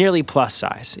 Yeah. That's nearly plus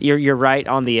size. You're right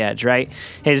on the edge, right?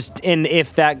 And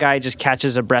if that guy just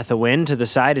catches a breath of wind to the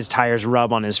side, his tires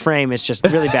rub on his frame. It's just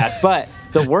really bad. But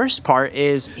the worst part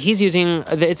is he's using,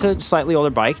 it's a slightly older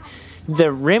bike.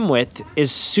 The rim width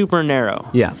is super narrow.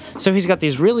 Yeah. So he's got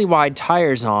these really wide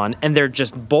tires on, and they're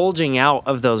just bulging out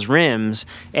of those rims.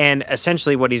 And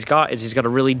essentially, what he's got a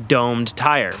really domed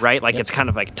tire, right? Like it's kind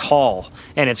of like tall,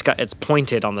 and it's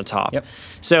pointed on the top. Yep.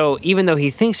 So even though he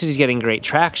thinks that he's getting great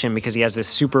traction because he has this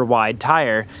super wide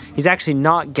tire, he's actually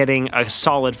not getting a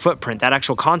solid footprint. That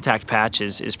actual contact patch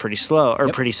is pretty slow or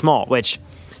pretty small, which.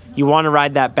 You want to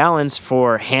ride that balance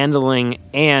for handling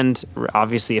and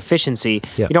obviously efficiency.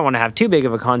 Yep. You don't want to have too big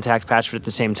of a contact patch, but at the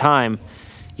same time,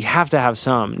 you have to have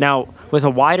some. Now, with a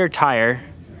wider tire,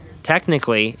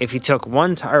 technically, if you took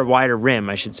one tire, wider rim,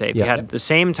 I should say, if you had the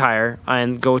same tire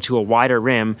and go to a wider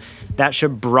rim, that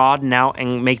should broaden out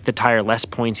and make the tire less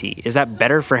pointy. Is that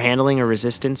better for handling or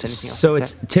resistance? Anything else? So like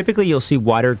it's typically you'll see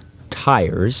wider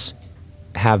tires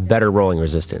have better rolling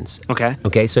resistance. that? Okay.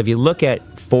 Okay, so if you look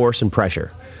at force and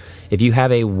pressure, if you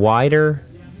have a wider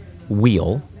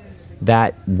wheel,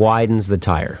 that widens the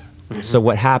tire. So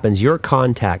what happens, your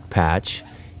contact patch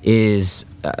is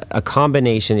a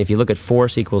combination, if you look at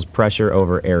force equals pressure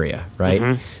over area,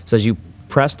 right? So as you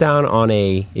press down on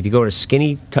if you go to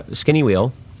skinny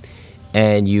wheel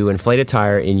and you inflate a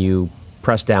tire and you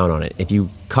press down on it, if you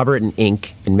cover it in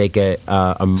ink and make a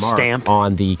mark Stamp.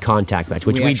 on the contact patch,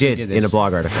 which We we actually did did in a this.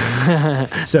 blog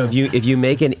article. So if you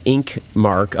make an ink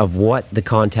mark of what the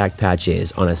contact patch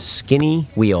is on a skinny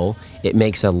wheel, it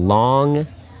makes a long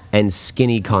and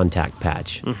skinny contact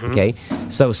patch. Okay,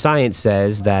 so science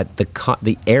says that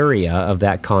the area of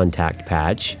that contact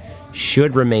patch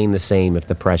should remain the same if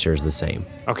the pressure is the same.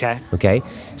 Okay. Okay,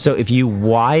 so if you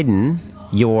widen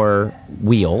your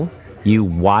wheel, you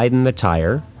widen the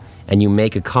tire, and you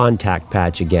make a contact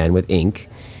patch again with ink,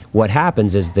 what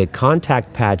happens is the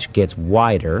contact patch gets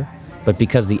wider, but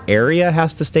because the area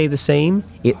has to stay the same,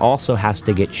 it also has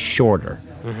to get shorter.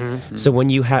 So when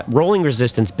you have rolling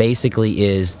resistance, basically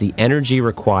is the energy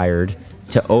required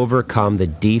to overcome the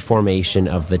deformation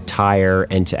of the tire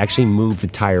and to actually move the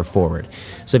tire forward.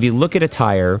 So if you look at a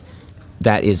tire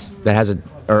that has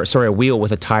a wheel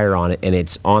with a tire on it and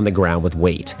it's on the ground with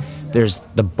weight,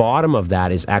 the bottom of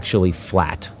that is actually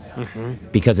flat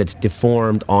because it's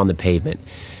deformed on the pavement.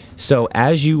 So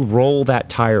as you roll that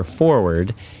tire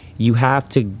forward, you have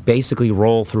to basically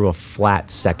roll through a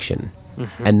flat section.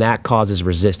 And that causes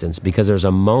resistance because there's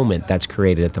a moment that's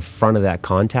created at the front of that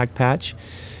contact patch.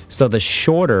 So the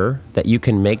shorter that you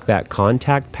can make that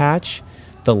contact patch,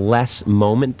 the less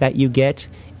moment that you get,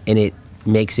 and it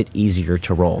makes it easier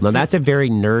to roll. Now that's a very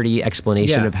nerdy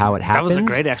explanation Yeah. of how it That happens. was a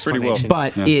great Pretty well. explanation.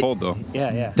 But Cold though.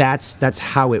 yeah. that's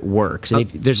how it works. And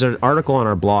if there's an article on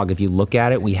our blog, if you look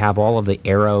at it, we have all of the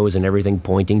arrows and everything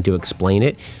pointing to explain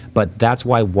it. But that's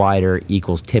why wider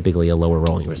equals typically a lower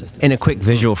rolling resistance. And a quick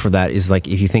visual for that is like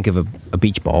if you think of a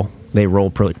beach ball, they roll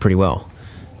pretty well.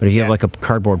 But if you have like a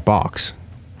cardboard box,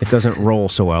 it doesn't roll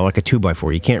so well, like a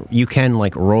 2x4. You can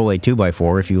like roll a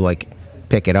 2x4 if you like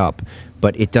pick it up,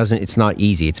 but it's not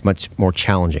easy. It's much more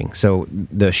challenging. So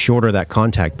the shorter that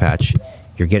contact patch,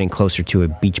 you're getting closer to a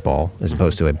beach ball as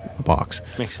opposed to a box.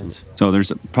 Makes sense. So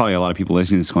there's probably a lot of people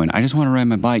listening to this going, I just want to ride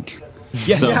my bike.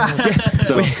 So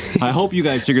I hope you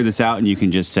guys figure this out and you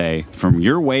can just say, from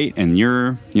your weight and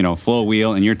your flow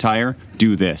wheel and your tire,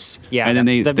 do this. Yeah, and then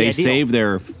that'd be they ideal. save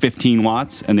their 15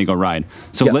 watts and they go ride.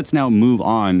 So Yep. let's now move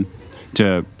on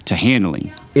to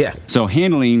handling. Yeah. So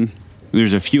handling,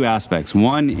 there's a few aspects.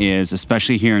 One is,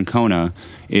 especially here in Kona,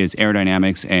 is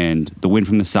aerodynamics and the wind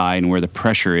from the side and where the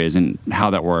pressure is and how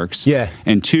that works. Yeah.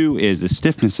 And two is the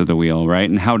stiffness of the wheel, right?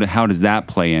 And how does that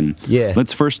play in? Yeah.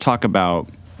 Let's first talk about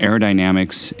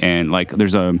aerodynamics and like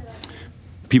some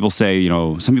people say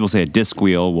a disc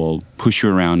wheel will push you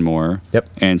around more. Yep.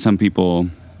 And some people,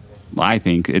 I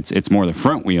think it's more the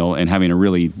front wheel and having a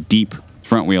really deep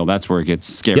front wheel. That's where it gets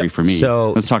scary Yep. for me.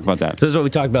 So let's talk about that. So this is what we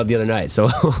talked about the other night. So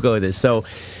we'll go with this. So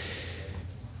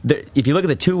If you look at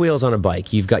the two wheels on a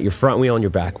bike, you've got your front wheel and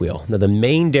your back wheel. Now, the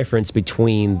main difference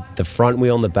between the front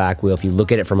wheel and the back wheel, if you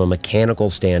look at it from a mechanical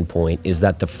standpoint, is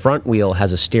that the front wheel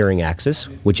has a steering axis,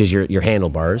 which is your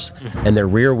handlebars, and the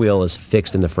rear wheel is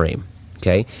fixed in the frame.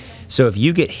 Okay? So if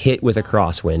you get hit with a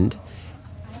crosswind,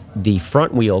 the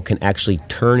front wheel can actually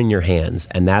turn in your hands,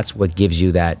 and that's what gives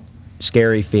you that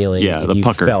scary feeling. Yeah, the you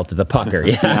pucker. felt the pucker.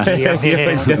 Yeah.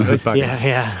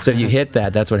 Yeah. So if you hit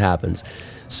that, that's what happens.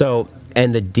 So,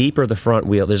 and the deeper the front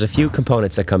wheel, there's a few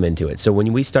components that come into it. So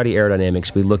when we study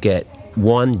aerodynamics, we look at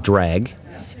one, drag,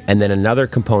 and then another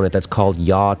component that's called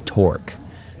yaw torque.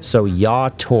 So yaw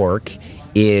torque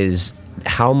is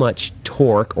how much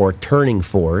torque or turning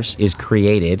force is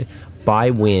created by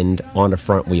wind on a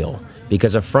front wheel.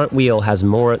 Because a front wheel has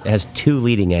two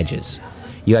leading edges.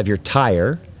 You have your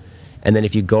tire, and then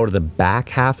if you go to the back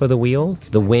half of the wheel,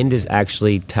 the wind is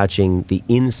actually touching the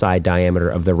inside diameter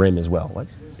of the rim as well. What?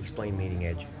 Explain leading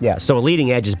edge. Yeah, so a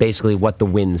leading edge is basically what the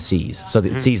wind sees. So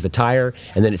it sees the tire,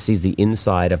 and then it sees the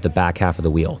inside of the back half of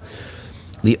the wheel.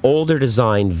 The older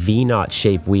designed V-knot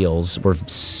shaped wheels were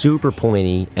super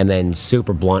pointy and then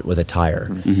super blunt with a tire.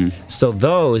 Mm-hmm. So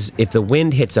those, if the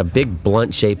wind hits a big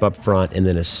blunt shape up front and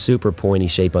then a super pointy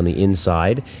shape on the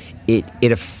inside,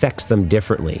 it affects them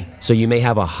differently. So you may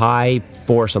have a high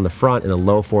force on the front and a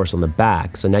low force on the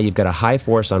back. So now you've got a high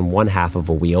force on one half of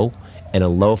a wheel and a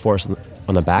low force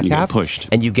on the back half. Get pushed.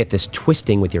 And you get this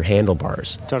twisting with your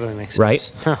handlebars. Totally makes sense.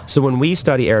 Right? Huh. So when we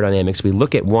study aerodynamics, we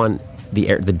look at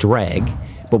the drag,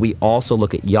 but we also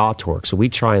look at yaw torque. So we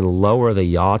try and lower the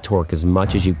yaw torque as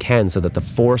much as you can so that the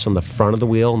force on the front of the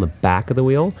wheel and the back of the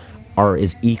wheel are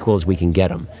as equal as we can get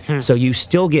them. So you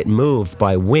still get moved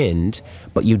by wind,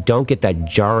 but you don't get that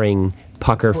jarring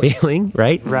pucker feeling,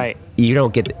 right? Right. You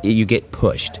get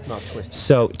pushed. Not twisted.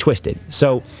 So twisted.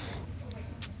 So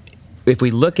if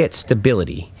we look at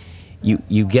stability,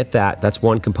 you get that's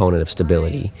one component of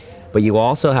stability. But you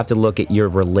also have to look at your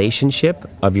relationship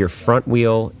of your front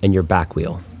wheel and your back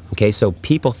wheel. Okay, so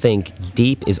people think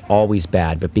deep is always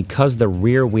bad, but because the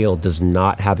rear wheel does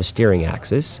not have a steering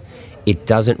axis, it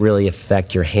doesn't really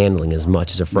affect your handling as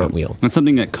much as a front wheel. That's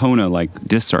something that Kona, like,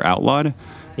 discs are outlawed,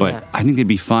 but Yeah. I think they'd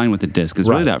be fine with the disc, because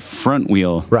really Right. that front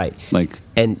wheel, Right. like,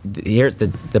 And here's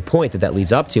the point that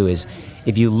leads up to is,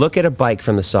 if you look at a bike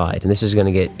from the side, and this is going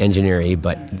to get engineering,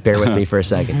 but bear with me for a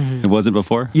second. it wasn't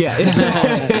before? Yeah.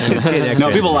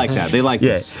 No, people like that. They like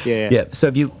this. Yeah. So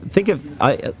if you think of,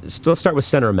 let's start with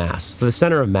center of mass. So the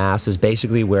center of mass is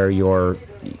basically where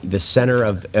the center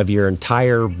of your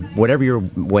entire, whatever you're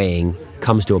weighing,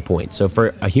 comes to a point. So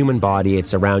for a human body,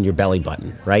 it's around your belly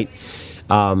button, right?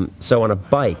 So on a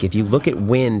bike, if you look at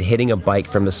wind hitting a bike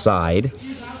from the side,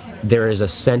 there is a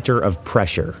center of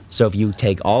pressure. So if you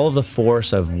take all of the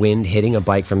force of wind hitting a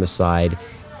bike from the side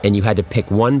and you had to pick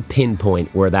one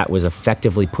pinpoint where that was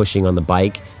effectively pushing on the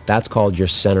bike, that's called your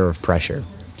center of pressure.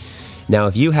 Now,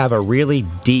 if you have a really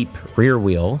deep rear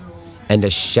wheel and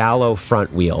a shallow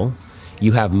front wheel,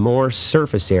 you have more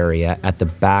surface area at the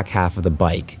back half of the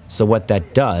bike. So what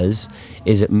that does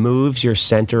is it moves your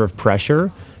center of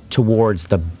pressure towards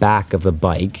the back of the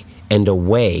bike and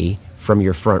away from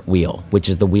your front wheel, which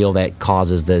is the wheel that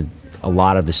causes a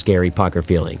lot of the scary pucker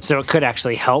feeling. So it could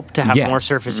actually help to have Yes. more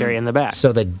surface area in the back.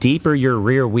 So the deeper your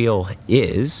rear wheel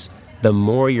is, the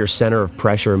more your center of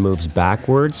pressure moves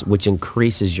backwards, which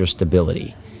increases your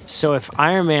stability. So if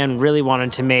Ironman really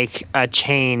wanted to make a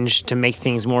change to make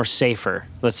things more safer,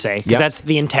 let's say, because Yep. that's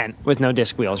the intent with no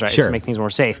disc wheels, right? Is Sure. to make things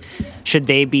more safe. Should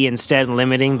they be instead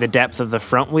limiting the depth of the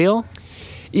front wheel?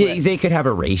 They could have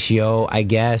a ratio, I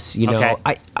guess. You know,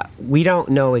 Okay. we don't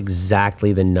know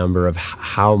exactly the number of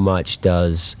how much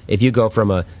does, if you go from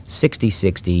a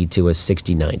 60-60 to a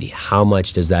 60-90, how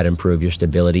much does that improve your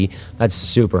stability? That's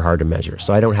super hard to measure.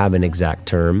 So I don't have an exact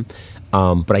term.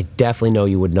 But I definitely know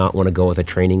you would not want to go with a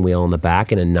training wheel on the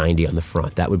back and a 90 on the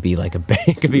front. That would be like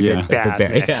it could be Yeah. Bad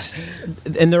mix.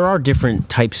 And there are different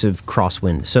types of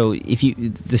crosswind. So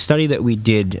the study that we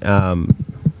did,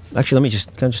 actually, let me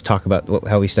just talk about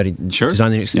how we studied Sure.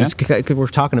 design. Yeah. Because we're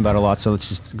talking about a lot, so let's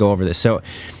just go over this. So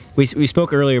we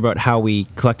spoke earlier about how we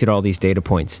collected all these data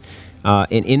points.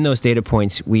 And in those data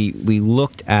points, we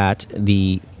looked at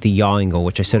the yaw angle,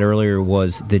 which I said earlier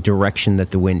was the direction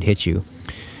that the wind hits you.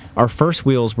 Our first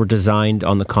wheels were designed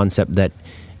on the concept that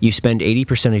you spend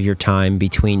 80% of your time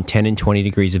between 10 and 20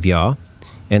 degrees of yaw,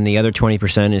 and the other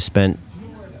 20% is spent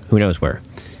who knows where.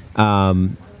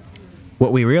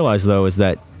 What we realized, though, is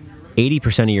that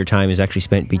 80% of your time is actually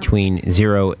spent between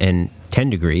 0 and 10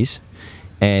 degrees,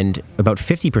 and about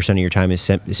 50% of your time is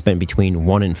spent between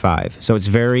 1 and 5. So it's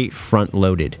very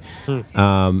front-loaded.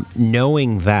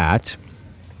 Knowing that,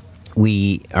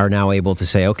 we are now able to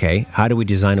say, okay, how do we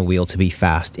design a wheel to be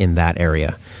fast in that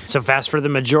area? So fast for the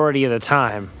majority of the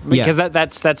time, because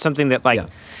that's something that Yeah.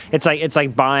 it's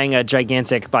like buying a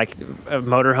gigantic like a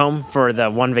motorhome for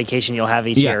the one vacation you'll have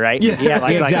each Yeah. year, right? Yeah. Like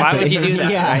why Exactly. would you do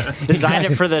that? Yeah. Right? Design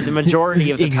it for the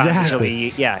majority of the time. So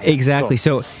Exactly.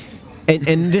 Cool. So,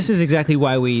 and this is exactly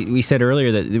why we said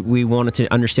earlier that we wanted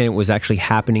to understand what was actually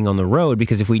happening on the road,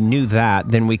 because if we knew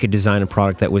that, then we could design a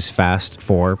product that was fast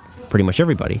for pretty much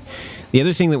everybody. The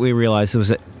other thing that we realized was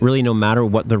that really no matter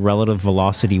what the relative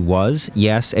velocity was,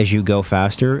 yes, as you go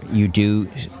faster, you do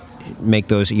make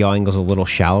those yaw angles a little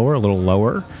shallower, a little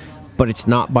lower, but it's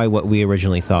not by what we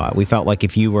originally thought. We felt like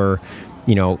if you were,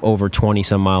 over 20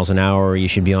 some miles an hour, you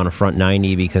should be on a front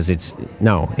 90, because it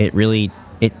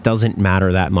doesn't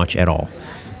matter that much at all.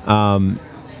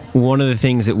 One of the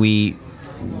things that we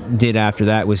did after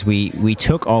that was we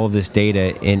took all of this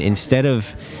data, and instead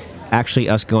of actually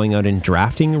us going out and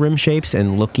drafting rim shapes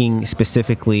and looking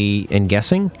specifically and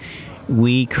guessing,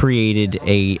 we created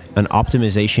an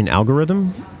optimization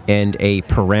algorithm and a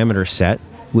parameter set,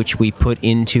 which we put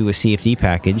into a CFD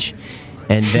package.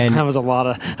 And then that was a lot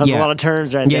of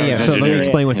terms right there. Yeah. So let me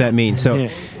explain what that means. So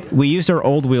we used our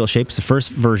old wheel shapes, the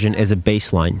first version, as a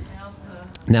baseline.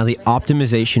 Now the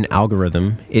optimization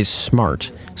algorithm is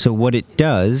smart. So what it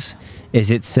does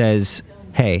is it says,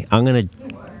 hey, I'm going to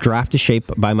draft a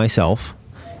shape by myself,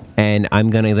 and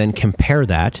I'm going to then compare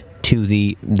that to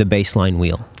the baseline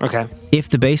wheel. Okay. If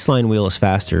the baseline wheel is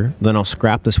faster, then I'll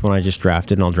scrap this one I just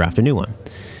drafted and I'll draft a new one.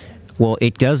 Well,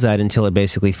 it does that until it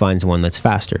basically finds one that's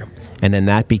faster, and then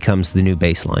that becomes the new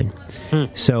baseline.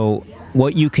 So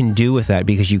what you can do with that,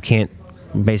 because you can't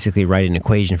basically write an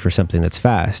equation for something that's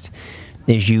fast,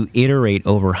 is you iterate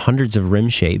over hundreds of rim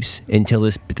shapes until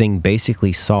this thing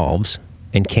basically solves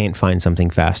and can't find something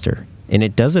faster. And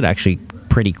it does it actually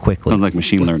pretty quickly. Sounds like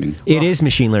machine learning. It is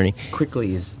machine learning.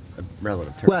 Quickly is a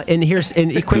relative term. Well, and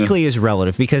it quickly is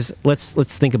relative, because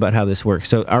let's think about how this works.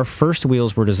 So our first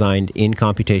wheels were designed in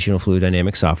computational fluid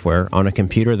dynamics software on a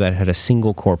computer that had a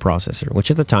single core processor,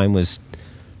 which at the time was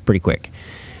pretty quick.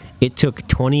 It took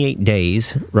 28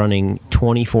 days running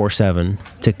 24/7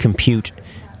 to compute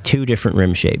 2 different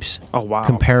rim shapes. Oh, wow.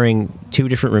 Comparing 2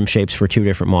 different rim shapes for 2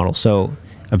 different models. So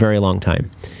a very long time.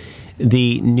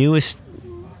 The newest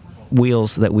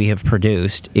wheels that we have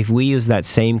produced, if we use that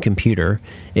same computer,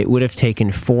 it would have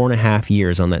taken 4.5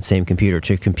 years on that same computer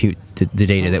to compute the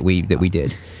data that we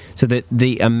did. So that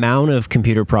the amount of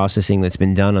computer processing that's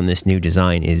been done on this new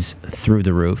design is through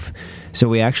the roof. So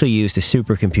we actually used a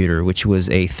supercomputer, which was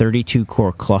a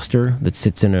 32-core cluster that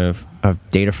sits in a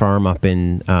data farm up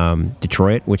in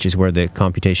Detroit, which is where the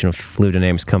computational fluid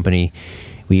dynamics company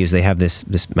we use. They have this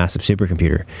massive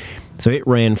supercomputer. So it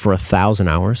ran for 1,000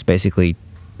 hours, basically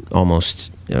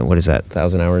almost, what is that?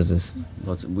 1,000 hours is...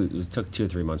 Well, it took 2 or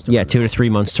 3 months to Yeah, run 2 to 3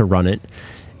 months to run it.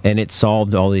 And it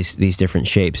solved all these different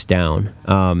shapes down.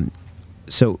 And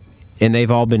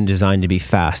they've all been designed to be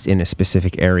fast in a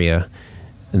specific area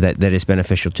that is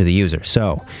beneficial to the user.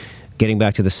 So, getting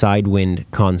back to the side wind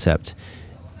concept,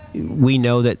 we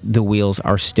know that the wheels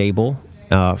are stable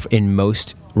in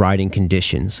most riding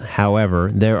conditions.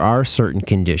 However, there are certain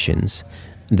conditions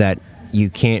that you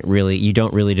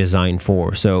don't really design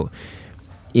for. So,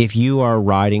 if you are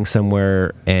riding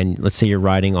somewhere, and let's say you're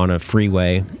riding on a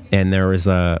freeway, and there is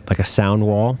a sound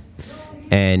wall,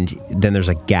 and then there's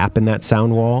a gap in that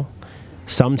sound wall,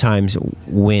 sometimes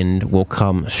wind will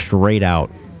come straight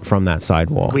out from that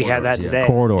sidewall. We had that today.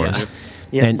 Corridors.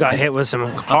 Yeah, And- got hit with some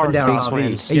hard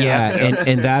crosswinds.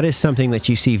 And that is something that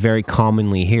you see very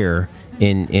commonly here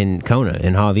in Kona,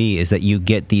 in Hawaii, is that you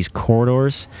get these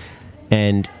corridors,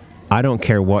 and I don't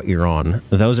care what you're on,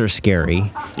 those are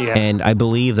scary. Yeah. And I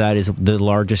believe that is the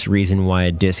largest reason why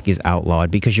a disc is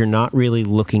outlawed, because you're not really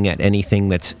looking at anything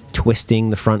that's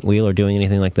twisting the front wheel or doing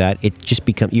anything like that. It just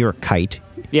becomes, you're a kite.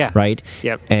 Yeah. Right?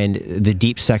 Yep. And the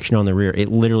deep section on the rear, it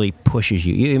literally pushes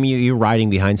you. You're riding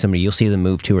behind somebody, you'll see them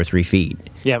move 2 or 3 feet.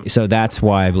 Yep. So that's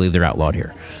why I believe they're outlawed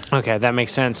here. Okay, that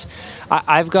makes sense.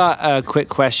 I've got a quick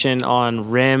question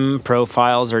on rim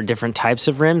profiles or different types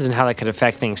of rims and how that could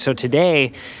affect things. So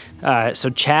today,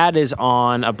 Chad is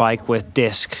on a bike with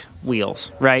disc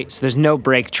wheels, right? So there's no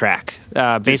brake track.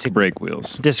 Disc brake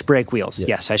wheels. Disc brake wheels. Yep.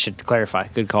 Yes, I should clarify.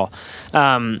 Good call.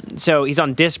 So he's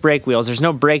on disc brake wheels. There's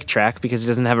no brake track because he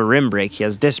doesn't have a rim brake. He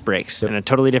has disc brakes in a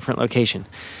totally different location.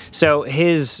 So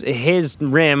his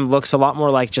rim looks a lot more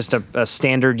like just a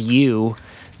standard U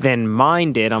than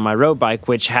mine did on my road bike,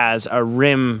 which has a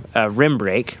rim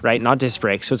brake, right? Not disc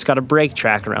brake. So it's got a brake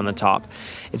track around the top.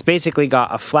 It's basically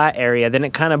got a flat area. Then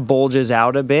it kind of bulges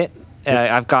out a bit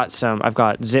I've got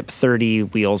Zip 30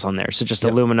 wheels on there, so just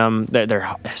aluminum.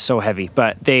 They're so heavy,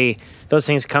 but those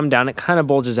things come down. It kind of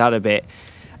bulges out a bit.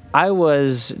 I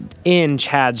was in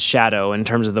Chad's shadow in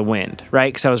terms of the wind,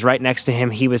 right? Because I was right next to him.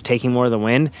 He was taking more of the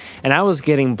wind, and I was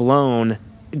getting blown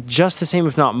just the same,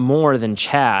 if not more, than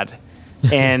Chad.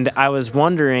 And I was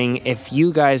wondering if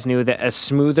you guys knew that a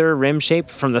smoother rim shape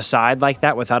from the side like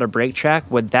that without a brake track,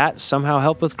 would that somehow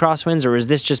help with crosswinds, or is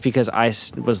this just because I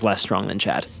was less strong than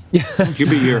Chad? Could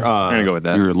be your. I'm gonna go with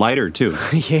that. You're lighter too.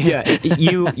 Yeah,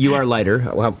 you are lighter.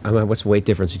 What's the weight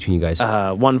difference between you guys?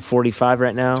 145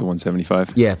 right now. To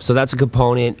 175. Yeah, so that's a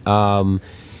component.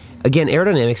 Again,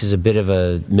 aerodynamics is a bit of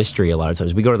a mystery a lot of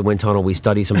times. We go to the wind tunnel, we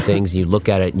study some things, and you look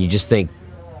at it, and you just think,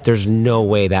 there's no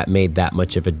way that made that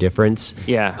much of a difference.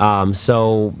 Yeah.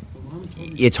 So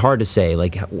it's hard to say.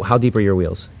 Like, how deep are your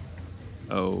wheels?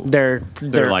 Oh, They're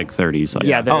like 30s. Like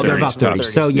Yeah, They're about 30.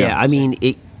 So yeah, I mean,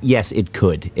 yes, it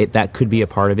could. That could be a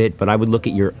part of it. But I would look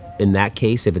at in that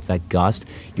case, if it's that gust,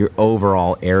 your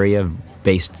overall area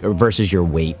based versus your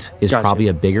weight is probably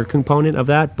a bigger component of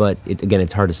that. But again,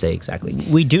 it's hard to say exactly.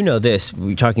 We do know this.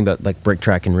 We're talking about like brake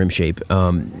track and rim shape.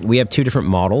 We have two different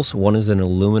models. One is an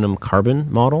aluminum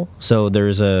carbon model. So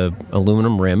there's a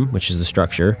aluminum rim, which is the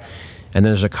structure, and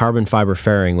there's a carbon fiber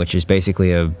fairing, which is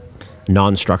basically a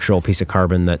non-structural piece of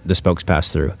carbon that the spokes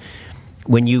pass through.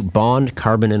 When you bond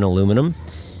carbon and aluminum,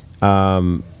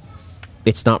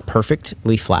 it's not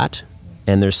perfectly flat.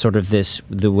 And there's sort of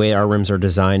the way our rims are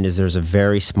designed is there's a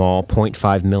very small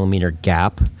 0.5 millimeter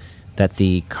gap that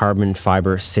the carbon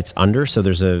fiber sits under. So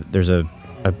there's a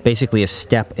basically a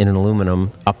step in an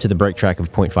aluminum up to the brake track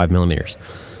of 0.5 millimeters.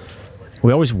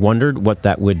 We always wondered what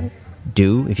that would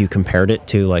do if you compared it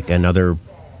to like another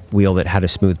wheel that had a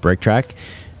smooth brake track.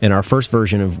 And our first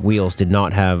version of wheels did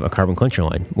not have a carbon clincher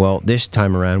line. Well, this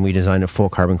time around we designed a full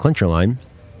carbon clincher line,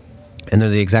 and they're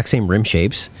the exact same rim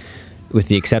shapes, with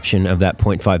the exception of that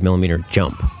 0.5 millimeter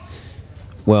jump.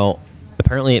 Well,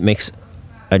 apparently it makes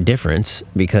a difference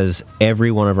because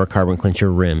every one of our carbon clincher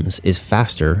rims is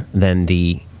faster than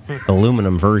the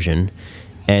aluminum version.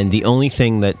 And the only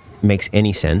thing that makes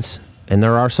any sense, and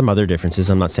there are some other differences,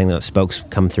 I'm not saying that spokes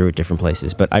come through at different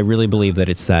places, but I really believe that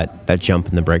it's that jump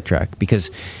in the brake track,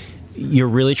 because you're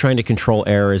really trying to control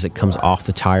air as it comes off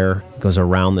the tire, goes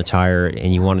around the tire,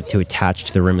 and you want it to attach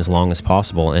to the rim as long as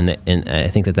possible. And I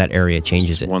think that area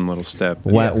changes it. One little step.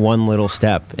 One little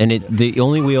step. And the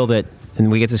only wheel that,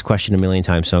 and we get this question a million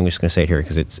times, so I'm just going to say it here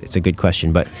because it's a good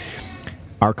question, but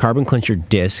our carbon clincher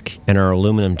disc and our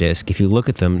aluminum disc, if you look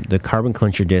at them, the carbon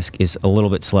clincher disc is a little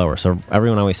bit slower. So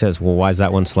everyone always says, well, why is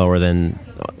that one slower than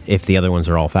if the other ones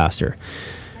are all faster?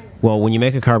 Well, when you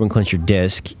make a carbon clincher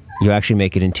disc, you actually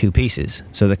make it in two pieces.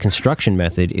 So the construction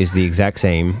method is the exact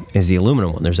same as the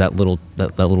aluminum one. There's that little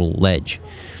ledge.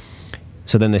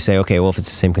 So then they say, okay, well, if it's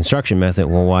the same construction method,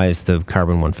 well, why is the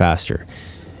carbon one faster?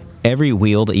 Every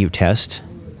wheel that you test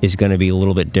is going to be a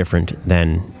little bit different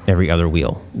than every other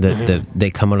wheel.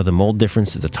 They come out of the mold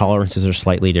differences. The tolerances are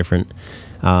slightly different.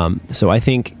 So I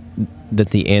think that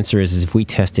the answer is if we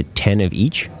tested 10 of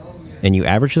each and you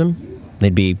average them,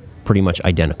 they'd be pretty much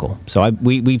identical. So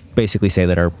we basically say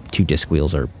that our two disc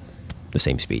wheels are the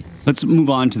same speed. Let's move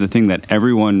on to the thing that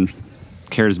everyone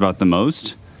cares about the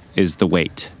most is the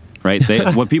weight, right?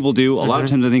 What people do, a lot of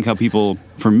times I think how people,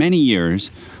 for many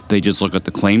years, they just look at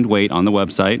the claimed weight on the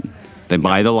website, they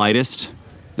buy the lightest,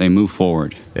 they move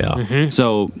forward. Yeah.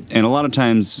 So, and a lot of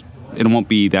times it won't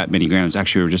be that many grams.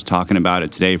 Actually, we were just talking about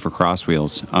it today for cross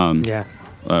wheels. Trying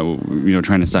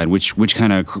to decide which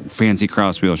kind of fancy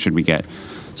cross wheel should we get.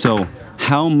 So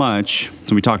how much,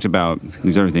 so we talked about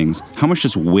these other things, how much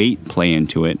does weight play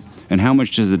into it? And how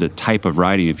much does it a type of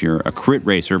riding if you're a crit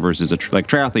racer versus like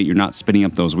triathlete, you're not spinning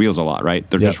up those wheels a lot, right?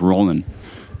 They're just rolling.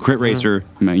 Crit racer,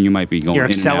 you might be going You're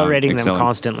in accelerating and out, them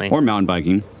constantly. Or mountain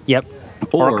biking. Yep.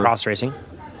 Or cross racing.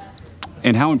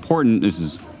 And how important, this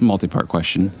is a multi-part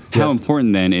question, how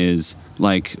important then is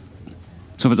like,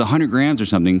 so if it's 100 grams or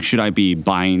something, should I be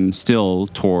buying still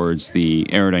towards the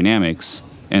aerodynamics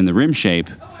and the rim shape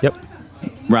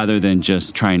rather than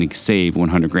just trying to save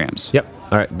 100 grams? Yep.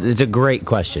 All right. It's a great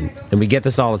question. And we get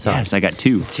this all the time. Yes, I got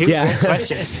two. Two good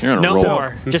questions. You're on a No roll.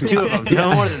 more. Just two of them.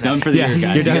 No more than that. Done for the year,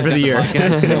 guys. You're done for the year.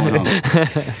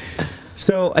 year.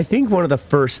 So I think one of the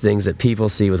first things that people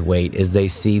see with weight is they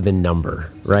see the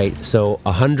number, right? So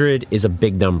 100 is a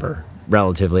big number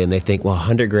relatively, and they think, well,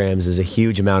 100 grams is a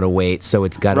huge amount of weight, so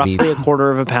it's got to be... Roughly a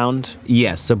quarter of a pound.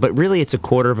 Yes, so but really it's a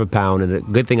quarter of a pound, and a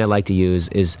good thing I like to use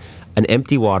is an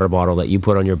empty water bottle that you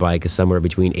put on your bike is somewhere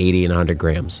between 80 and 100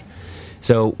 grams.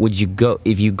 So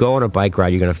if you go on a bike ride,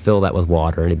 you're going to fill that with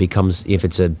water, and it becomes, if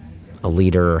it's a a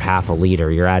liter or half a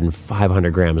liter, you're adding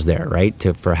 500 grams there, right,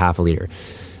 for half a liter.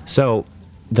 So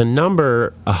the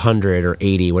number 100 or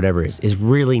 80, whatever it is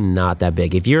really not that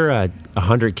big. If you're a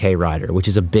 100K rider, which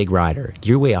is a big rider,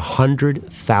 you weigh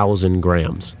 100,000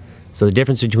 grams. So the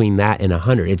difference between that and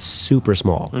 100, it's super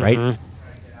small, right?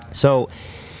 So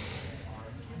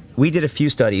we did a few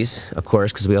studies, of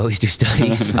course, because we always do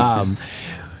studies.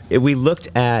 We looked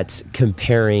at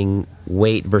comparing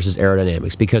weight versus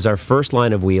aerodynamics because our first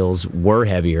line of wheels were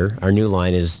heavier. Our new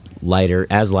line is lighter,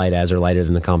 as light as or lighter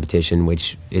than the competition,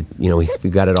 which we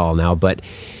got it all now. But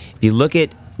if you look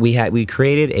at, we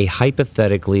created a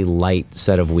hypothetically light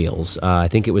set of wheels. I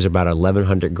think it was about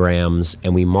 1,100 grams,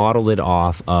 and we modeled it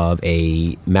off of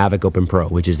a Mavic Open Pro,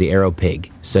 which is the Aero Pig.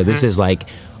 So this is like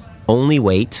only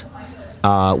weight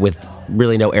with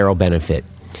really no aero benefit.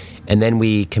 And then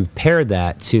we compared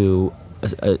that to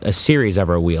a series of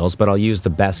our wheels, but I'll use the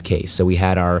best case. So we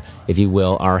had our, if you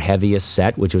will, our heaviest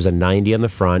set, which was a 90 on the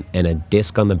front and a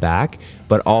disc on the back,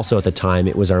 but also at the time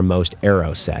it was our most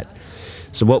aero set.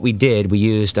 So what we did, we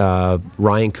used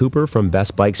Ryan Cooper from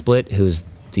Best Bike Split, who's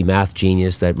the math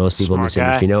genius that most people in this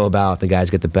industry know about. The guy's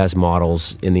got the best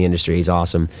models in the industry. He's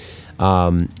awesome.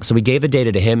 So we gave the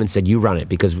data to him and said, you run it,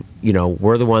 because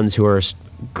we're the ones who are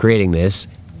creating this.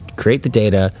 Create the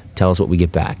data, tell us what we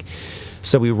get back.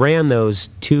 So we ran those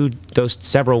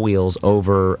several wheels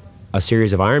over a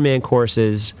series of Ironman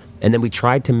courses, and then we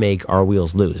tried to make our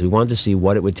wheels lose. We wanted to see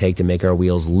what it would take to make our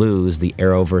wheels lose the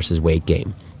aero versus weight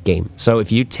game. So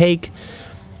if you take,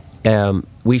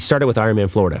 we started with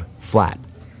Ironman Florida, flat.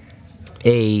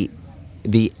 The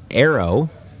aero,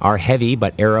 our heavy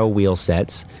but aero wheel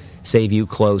sets, save you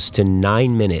close to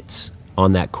 9 minutes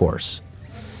on that course.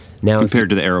 Now, compared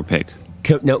to the Aero Pig.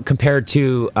 Compared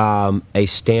to a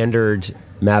standard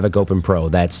Mavic Open Pro,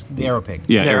 that's The Aero Pig.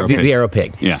 Yeah, Aero Pig. The Aero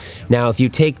Pig. Yeah. Now, if you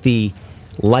take the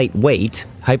lightweight,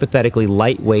 hypothetically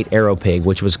lightweight Aero Pig,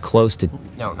 which was close to...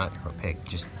 No, not Aero Pig,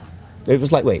 just... It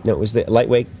was lightweight. No, it was the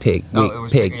lightweight pig. Oh, it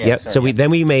was pig. bigger, yeah, Yep. sorry, So yeah. then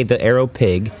we made the Aero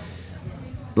Pig,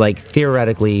 like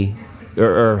theoretically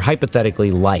or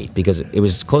hypothetically light, because it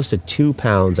was close to 2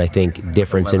 pounds, I think,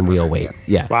 difference in wheel weight.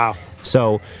 Yeah. Wow.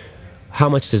 So how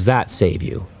much does that save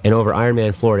you? And over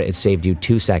Ironman Florida, it saved you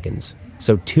 2 seconds.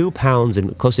 So 2 pounds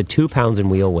and close to 2 pounds in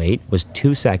wheel weight was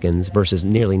 2 seconds versus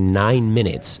nearly 9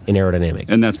 minutes in aerodynamics.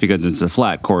 And that's because it's a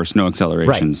flat course, no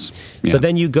accelerations. Right. Yeah. So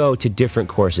then you go to different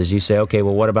courses. You say, okay,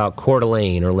 well, what about Coeur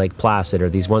d'Alene or Lake Placid or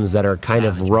these ones that are kind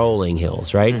of rolling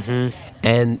hills, right?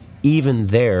 And even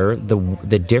there,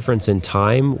 the difference in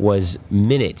time was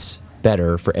minutes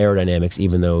better for aerodynamics,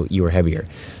 even though you were heavier.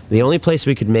 The only place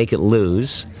we could make it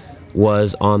lose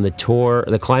was on the Tour,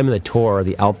 the climb of the Tour,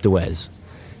 the Alpe d'Huez.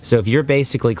 So if you're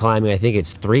basically climbing, I think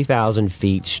it's 3,000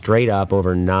 feet straight up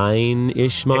over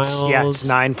 9-ish miles. It's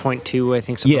 9.2, I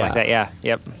think, something like that. Yeah,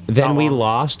 yep. Then we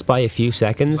lost by a few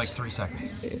seconds. It's like 3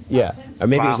 seconds. Yeah, or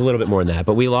maybe it was a little bit more than that,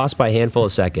 but we lost by a handful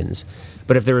of seconds.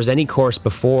 But if there was any course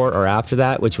before or after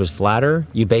that, which was flatter,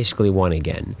 you basically won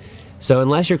again. So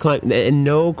unless you're climbing, and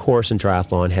no course in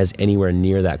triathlon has anywhere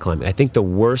near that climbing. I think the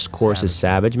worst course is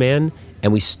Savage Man,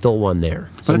 and we still won there.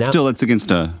 So But that's against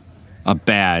a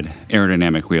bad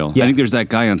aerodynamic wheel. Yeah. I think there's that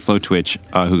guy on Slow Twitch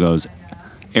who goes,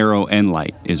 aero and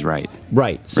light is right.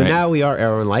 Right. So Right. now we are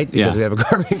aero and light because Yeah. we have a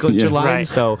carbon culture line. Right.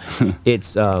 So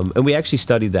it's and we actually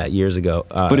studied that years ago.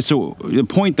 But it's so the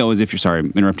point though is if you're sorry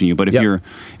I'm interrupting you, but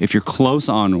if you're close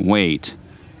on weight,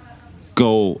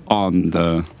 go on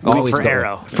the Always for go.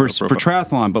 aero. for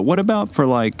triathlon. But what about for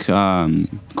like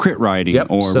crit riding Yep.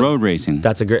 or So road racing?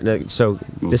 That's a great. So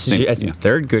this is same, your yeah.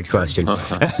 third good question.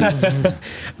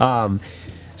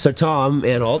 So Tom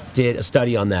Anhalt did a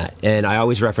study on that, and I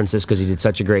always reference this because he did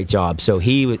such a great job. So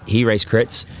he raced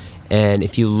crits, and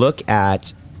if you look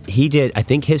at, I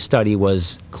think his study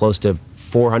was close to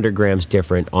 400 grams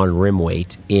different on rim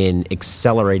weight in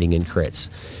accelerating in crits.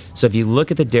 So if you look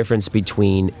at the difference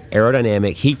between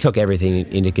aerodynamic, he took everything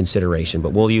into consideration,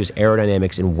 but we'll use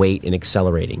aerodynamics and weight in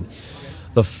accelerating.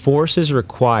 The forces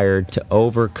required to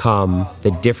overcome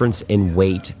the difference in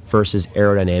weight versus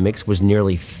aerodynamics was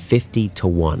nearly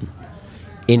 50-1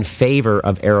 in favor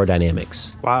of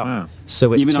aerodynamics. Wow.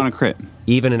 So Even on a crit.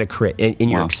 even in a crit, in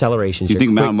your Wow. accelerations. Do you your think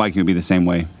quick- mountain biking would be the same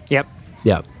way? Yep.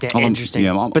 Yeah. Yeah, Although- interesting.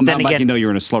 Yeah, but then mountain biking again, though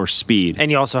you're in a slower speed.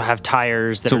 and you also have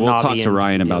tires that So are we'll knobby talk to and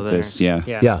Ryan deal about there. this. Yeah.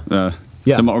 Yeah.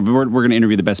 Yeah. So we're going to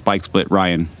interview the best bike split,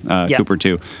 Ryan Cooper,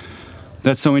 too.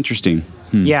 That's so interesting.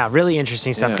 Yeah, really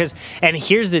interesting stuff. Yeah. And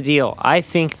here's the deal. I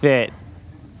think that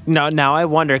now I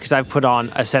wonder, because I've put on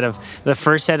the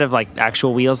first set of like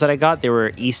actual wheels that I got, they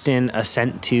were Easton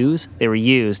Ascent 2s. They were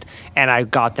used, and I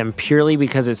got them purely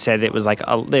because it said it was like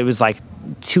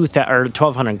or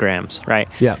 1,200 grams, right?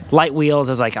 Yeah. Light wheels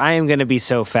is like, I am going to be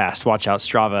so fast. Watch out,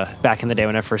 Strava. Back in the day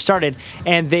when I first started,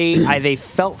 and they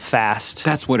felt fast.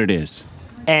 That's what it is.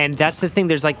 And that's the thing.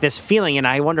 There's like this feeling, and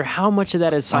I wonder how much of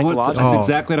that is psychological. That's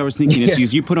exactly what I was thinking.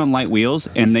 Is you put on light wheels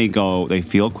and they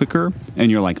feel quicker,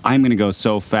 and you're like, I'm going to go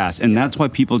so fast, and that's why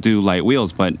people do light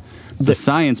wheels. But the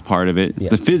science part of it,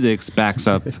 the physics backs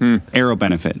up aero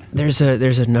benefit. There's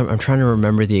a number. I'm trying to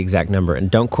remember the exact number,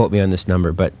 and don't quote me on this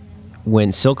number, but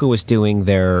when Silca was doing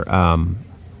their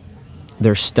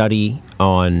study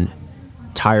on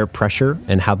tire pressure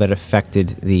and how that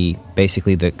affected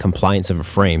basically the compliance of a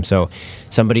frame. So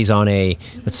somebody's on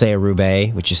let's say a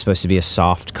Roubaix, which is supposed to be a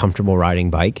soft, comfortable riding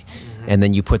bike, and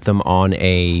then you put them on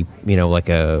like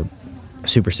a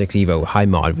Super 6 Evo high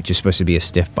mod, which is supposed to be a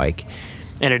stiff bike.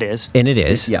 And it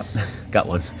is. Yep, got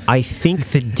one. I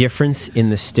think the difference in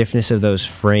the stiffness of those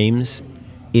frames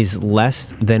is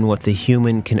less than what the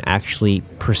human can actually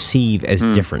perceive as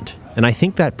different. And I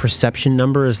think that perception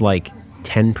number is like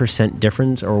 10%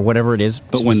 different or whatever it is.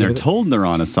 But when they're told they're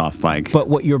on a soft bike. But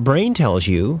what your brain tells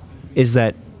you is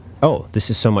that, oh,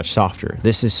 this is so much softer.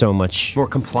 This is so much more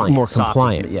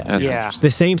compliant. Yeah.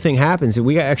 The same thing happens.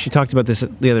 We actually talked about this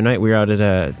the other night. We were out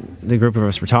at the group of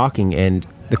us were talking, and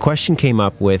the question came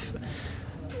up with,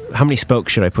 how many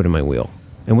spokes should I put in my wheel?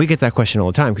 And we get that question all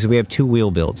the time because we have two wheel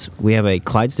builds. We have a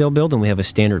Clydesdale build and we have a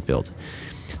standard build.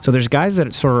 So there's guys that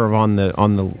are sort of on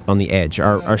the edge.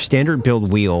 Our standard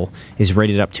build wheel is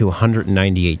rated up to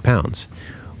 198 pounds.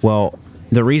 Well,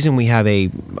 the reason we have a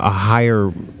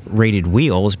higher rated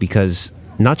wheel is because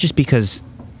not just because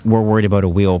we're worried about a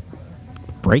wheel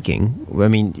breaking. I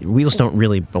mean, wheels don't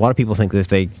really. A lot of people think that if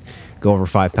they go over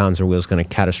 5 pounds, their wheel's going to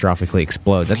catastrophically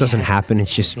explode. That doesn't happen.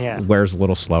 It's just wears a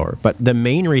little slower. But the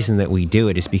main reason that we do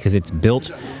it is because it's built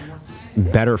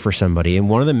better for somebody. And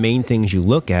one of the main things you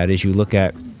look at is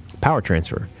power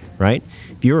transfer, right?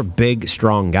 If you're a big,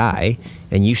 strong guy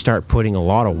and you start putting a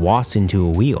lot of watts into a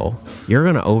wheel, you're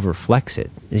going to overflex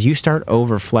it. As you start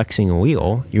overflexing a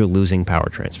wheel, you're losing power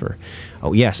transfer.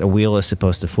 Oh, yes, a wheel is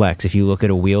supposed to flex. If you look at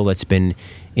a wheel that's been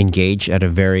engaged at a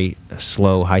very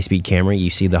slow, high-speed Camry, you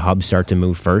see the hub start to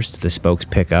move first, the spokes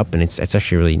pick up, and it's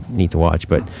actually really neat to watch.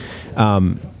 But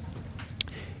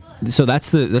so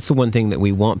that's the one thing that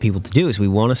we want people to do is we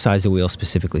want to size the wheel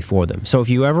specifically for them. So if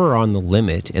you ever are on the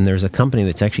limit and there's a company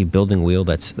that's actually building a wheel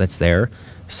that's there,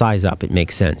 size up. It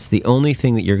makes sense. The only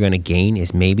thing that you're going to gain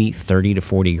is maybe 30 to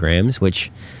 40 grams,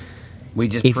 which we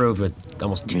just proved with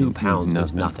almost 2 pounds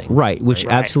was nothing. Right, which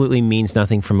absolutely means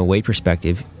nothing from a weight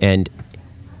perspective. And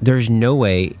there's no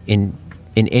way in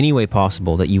any way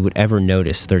possible that you would ever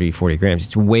notice 30 to 40 grams.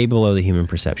 It's way below the human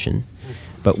perception.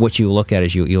 But what you look at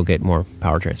is you'll get more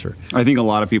power transfer. I think a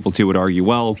lot of people, too, would argue,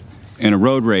 well, in a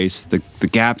road race, the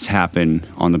gaps happen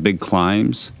on the big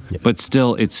climbs, but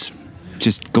still, it's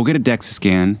just go get a DEXA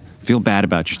scan, feel bad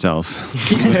about yourself,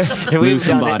 lose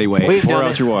some body weight. Pour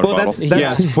out your water bottle.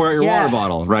 Pour out your water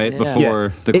bottle, right,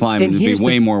 before the climb, and it'd be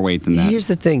way more weight than that. Here's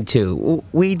the thing, too.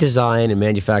 We design and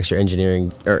manufacture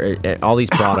engineering, or all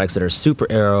these products that are super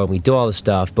aero, and we do all this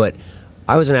stuff, but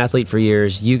I was an athlete for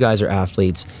years. You guys are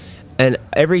athletes. And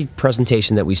every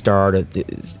presentation that we start,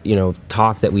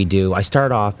 talk that we do, I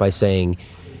start off by saying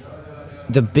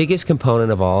the biggest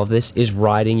component of all of this is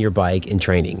riding your bike and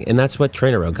training, and that's what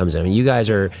TrainerRoad comes in. I mean, you guys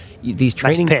are these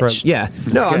training. Nice pitch.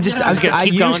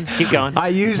 Keep going. I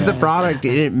use the product;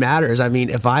 it matters. I mean,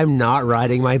 if I'm not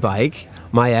riding my bike,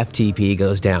 my FTP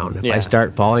goes down. If I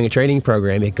start following a training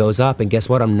program, it goes up, and guess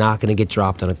what? I'm not going to get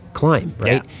dropped on a climb,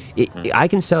 right? I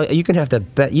can sell. You can have the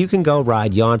bet. You can go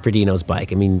ride Jan Frodeno's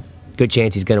bike. I mean, good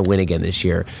chance he's going to win again this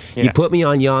year. You put me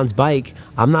on Jan's bike,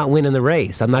 I'm not winning the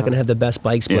race. I'm not going to have the best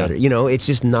bike splitter. It's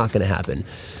just not going to happen.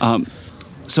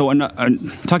 So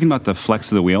talking about the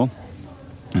flex of the wheel,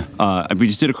 we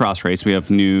just did a cross race. We have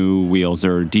new wheels.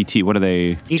 They're DT. What are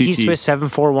they? DT Swiss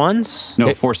 741s? No,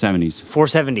 470s.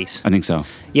 470s. I think so.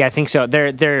 Yeah, I think so.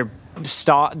 They're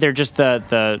just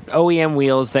the OEM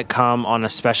wheels that come on a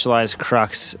specialized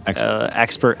Crux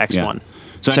Expert X1. Yeah.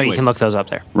 So you can look those up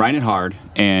there. Riding it hard,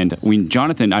 and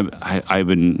Jonathan, I've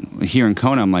been here in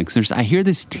Kona. I'm like, I hear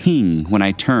this ting when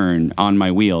I turn on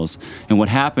my wheels, and what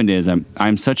happened is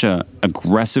I'm such a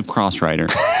aggressive cross rider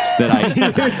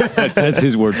that that's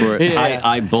his word for it.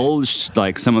 I bulged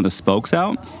like some of the spokes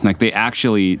out, like they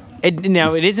actually. It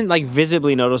isn't like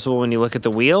visibly noticeable when you look at the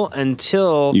wheel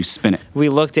until you spin it.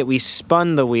 We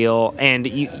spun the wheel, and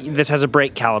this has a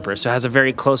brake caliper, so it has a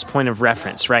very close point of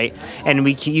reference, right? And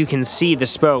you can see the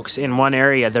spokes in one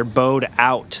area; they're bowed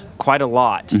out quite a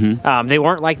lot. Mm-hmm. They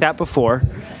weren't like that before,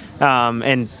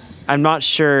 and I'm not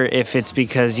sure if it's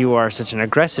because you are such an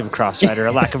aggressive cross rider,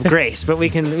 a lack of grace, but we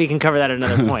can cover that at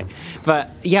another point.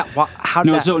 But yeah, how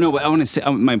did but I want to say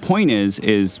my point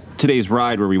is today's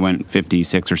ride where we went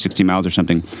 56 or 60 miles or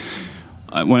something.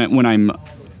 When I'm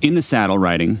in the saddle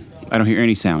riding, I don't hear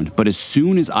any sound. But as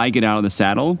soon as I get out of the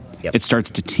saddle, it starts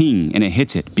to ting and it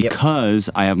hits it because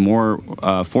I have more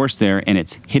force there and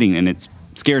it's hitting and it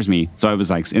scares me. So I was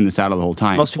like in the saddle the whole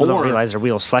time. Most people don't realize their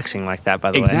wheels flexing like that,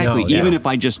 by the way. Exactly. Even if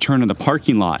I just turn to the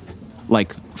parking lot,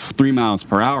 like 3 miles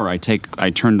per hour, I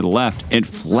turn to the left, it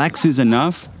flexes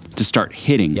enough to start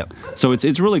hitting. So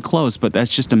it's really close, but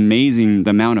that's just amazing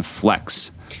the amount of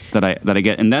flex that I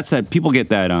get. And that's that people get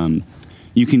that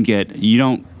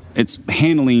it's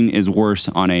handling is worse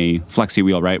on a flexi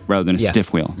wheel, right, rather than a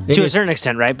stiff wheel. To a certain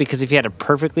extent, right? Because if you had a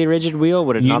perfectly rigid wheel,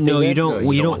 would it not be good?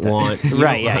 You don't want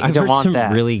right, yeah, you don't want some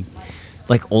that. Really,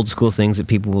 like old school things that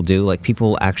people will do. Like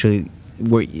people actually,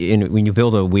 when you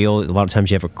build a wheel, a lot of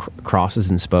times you have crosses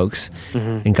and spokes,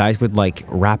 and guys would like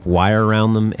wrap wire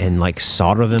around them and like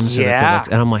solder them. So that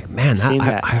and I'm like, man,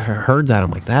 I heard that.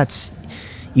 I'm like,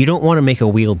 you don't want to make a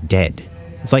wheel dead.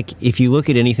 It's like if you look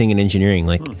at anything in engineering,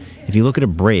 like if you look at a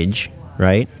bridge,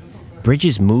 right?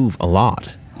 Bridges move a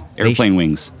lot. Airplane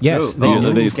wings. Yes, they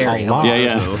move scary. a lot.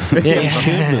 They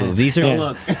should move.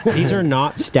 These are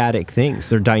not static things.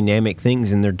 They're dynamic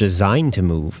things, and they're designed to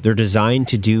move. They're designed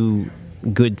to do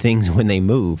good things when they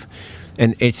move.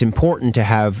 And it's important to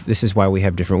have, this is why we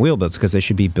have different wheel builds, because they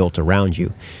should be built around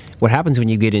you. What happens when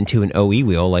you get into an OE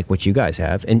wheel like what you guys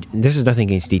have, and this is nothing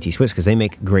against DT Swiss because they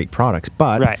make great products,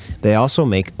 but they also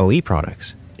make OE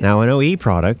products. Now, an OE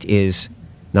product is,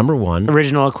 number one,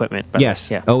 original equipment. Yes.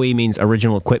 Yeah. OE means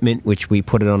original equipment, which we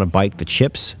put it on a bike that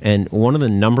ships. And one of the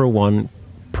number one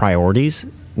priorities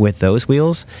with those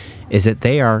wheels is that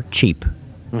they are cheap,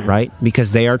 right?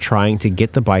 Because they are trying to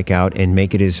get the bike out and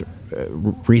make it as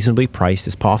reasonably priced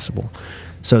as possible.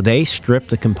 So they strip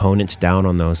the components down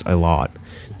on those a lot.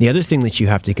 The other thing that you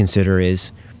have to consider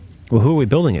is, well, who are we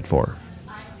building it for?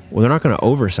 Well, they're not going to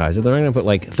oversize it. They're not going to put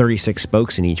like 36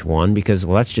 spokes in each one because,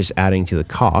 well, that's just adding to the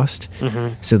cost.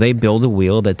 So they build a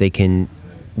wheel that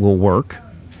will work,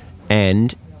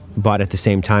 but at the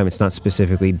same time, it's not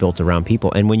specifically built around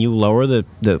people. And when you lower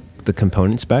the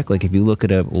component spec, like if you look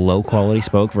at a low quality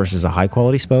spoke versus a high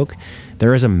quality spoke,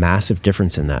 there is a massive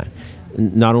difference in that.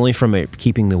 Not only from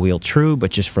keeping the wheel true,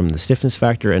 but just from the stiffness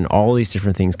factor, and all these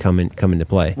different things come into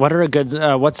play. What are a good?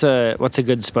 What's a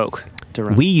good spoke to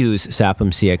run? We use Sapum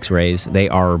CX Rays. They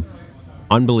are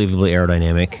unbelievably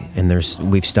aerodynamic,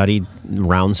 and we've studied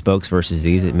round spokes versus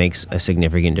these. It makes a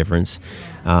significant difference.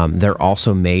 They're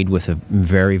also made with a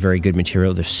very, very good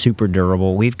material. They're super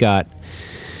durable. We've got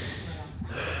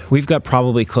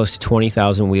probably close to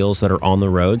 20,000 wheels that are on the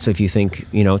road. So if you think,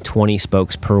 20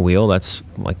 spokes per wheel, that's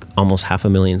like almost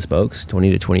 500,000 spokes,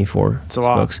 20 to 24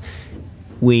 spokes.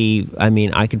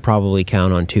 I could probably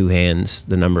count on two hands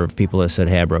the number of people that said,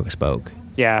 hey, I broke a spoke.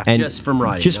 Yeah. And just from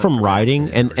riding. Just from riding.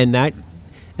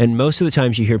 And most of the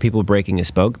times you hear people breaking a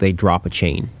spoke, they drop a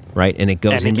chain, right? And it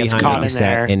goes in behind the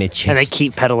cassette, and it just... And they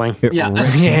keep pedaling.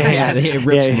 It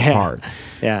rips them apart.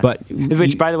 Yeah.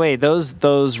 Which, by the way,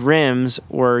 those rims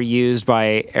were used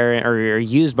by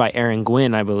Aaron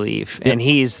Gwynn, I believe, and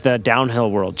he's the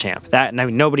downhill world champ.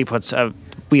 Nobody puts a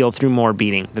wheel through more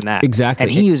beating than that. Exactly.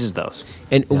 And he uses those.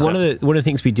 And one of the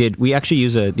things we did, we actually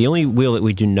use the only wheel that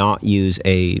we do not use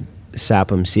a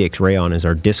Sapum CX Ray on is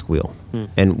our disc wheel.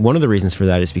 And one of the reasons for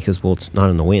that is because it's not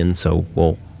in the wind, so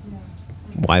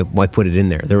why put it in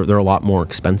there? They're a lot more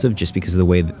expensive just because of the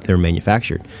way that they're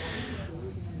manufactured.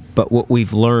 But what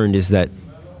we've learned is that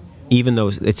even though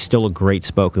it's still a great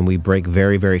spoke and we break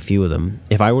very, very few of them,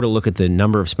 if I were to look at the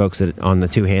number of spokes that on the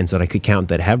two hands that I could count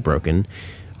that have broken,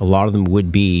 a lot of them would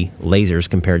be lasers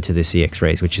compared to the CX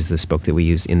Rays, which is the spoke that we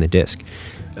use in the disc.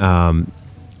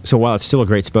 So while it's still a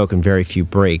great spoke and very few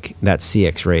break, that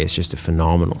CX Ray is just a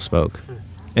phenomenal spoke.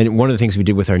 And one of the things we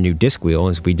did with our new disc wheel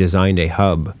is we designed a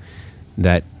hub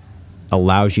that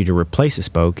allows you to replace a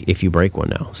spoke if you break one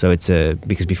now. So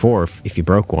because before, if you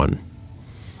broke one,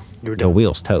 the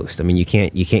wheel's toast. I mean, you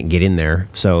can't get in there.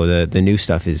 So the new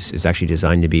stuff is actually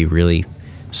designed to be really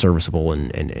serviceable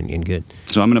and good.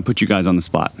 So I'm going to put you guys on the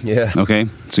spot. Yeah. Okay?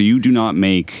 So you do not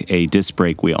make a disc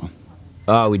brake wheel.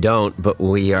 We don't, but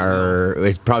we are.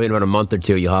 It's probably in about a month or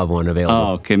two you'll have one available.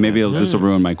 Oh, okay. Maybe this will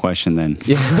ruin my question then.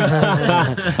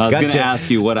 I was going to ask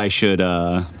you what I should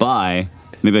buy.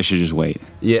 Maybe I should just wait.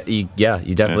 Yeah,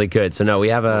 you definitely could. So no,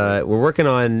 we're working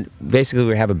on, basically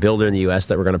we have a builder in the U.S.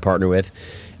 that we're going to partner with.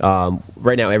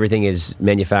 Right now, everything is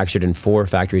manufactured in 4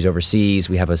 factories overseas.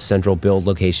 We have a central build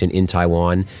location in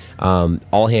Taiwan,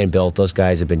 all hand built. Those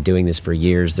guys have been doing this for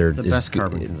years. They're The best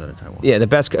carbon comes out of Taiwan. Yeah, the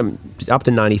best, up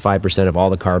to 95% of all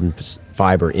the carbon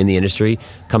fiber in the industry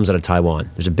comes out of Taiwan.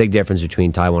 There's a big difference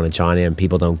between Taiwan and China, and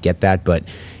people don't get that. But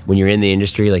when you're in the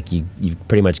industry, like you've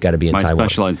pretty much got to be in Taiwan. My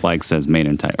Specialized bike says made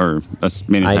in Taiwan, or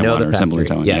made in I know Taiwan, the or assembled in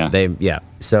factory. Taiwan. Yeah.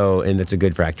 So, and it's a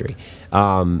good factory.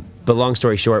 But long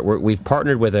story short, we've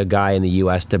partnered with a guy in the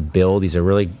U.S. to build. He's a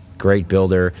really great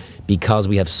builder because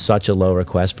we have such a low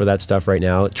request for that stuff right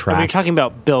now. When you're talking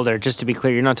about builder, just to be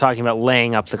clear, you're not talking about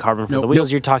laying up the carbon for the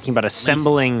wheels. You're talking about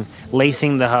assembling,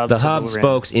 lacing the hub. The hub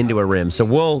spokes into a rim. So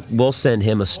we'll send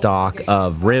him a stock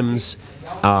of rims,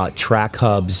 track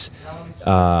hubs,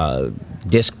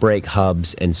 disc brake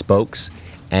hubs, and spokes.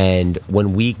 And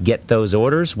when we get those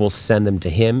orders, we'll send them to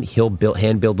him. He'll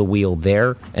hand build the wheel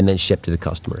there and then ship to the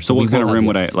customer. So what kind of rim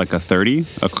would I, like a 30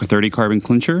 carbon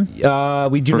clincher?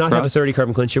 We do not have a 30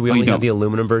 carbon clincher. We only have the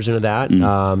aluminum version of that.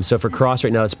 So for cross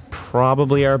right now, it's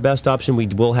probably our best option. We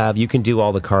will have, you can do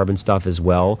all the carbon stuff as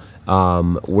well.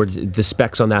 The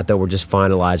specs on that, though, we're just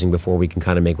finalizing before we can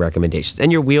kind of make recommendations.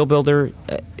 And your wheel builder,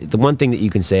 the one thing that you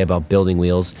can say about building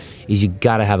wheels is you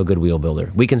got to have a good wheel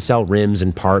builder. We can sell rims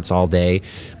and parts all day,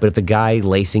 but if the guy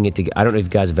lacing it together, I don't know if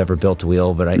you guys have ever built a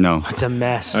wheel, but No. It's a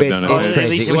mess. It's At crazy.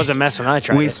 least it was a mess when I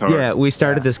tried it. We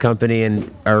started this company,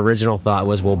 and our original thought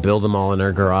was we'll build them all in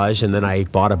our garage. And then I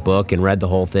bought a book and read the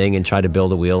whole thing and tried to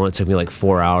build a wheel, and it took me like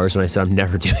 4 hours. And I said, I'm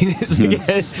never doing this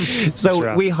again.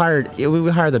 So we hired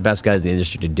the best guys in the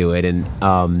industry to do it, and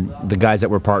the guys that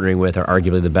we're partnering with are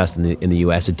arguably the best in the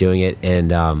U.S. at doing it,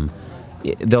 and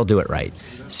they'll do it right.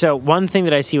 So one thing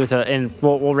that I see and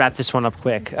we'll wrap this one up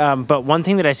quick, but one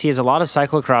thing that I see is a lot of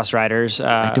cyclocross riders.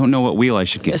 I don't know what wheel I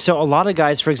should get. So a lot of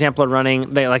guys, for example, are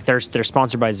running. They're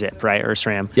sponsored by Zip, right, or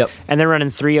SRAM. Yep. And they're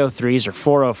running 303s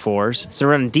or 404s. So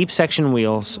they're running deep section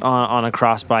wheels on a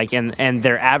cross bike, and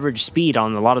their average speed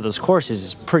on a lot of those courses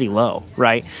is pretty low,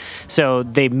 right? So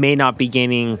they may not be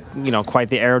gaining, quite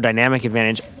the aerodynamic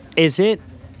advantage. Is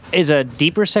a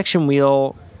deeper section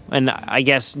wheel? And I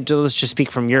guess let's just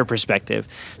speak from your perspective.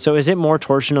 So is it more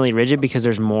torsionally rigid because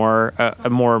there's more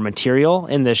material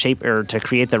in the shape or to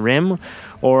create the rim,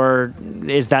 or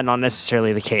is that not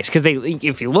necessarily the case? Because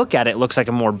if you look at it, it looks like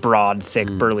a more broad, thick,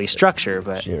 burly structure.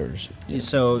 But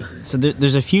So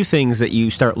there's a few things that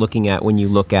you start looking at when you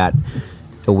look at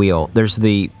a wheel. There's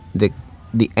the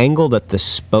angle that the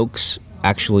spokes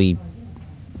actually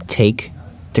take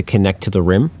to connect to the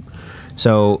rim.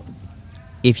 So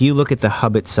if you look at the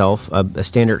hub itself, a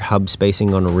standard hub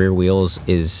spacing on a rear wheel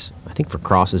is I think for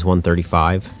cross is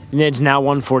 135. And it's now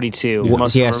 142.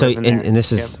 And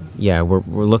this is we're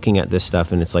looking at this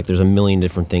stuff, and it's like there's a million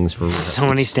different things for so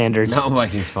many standards. Mountain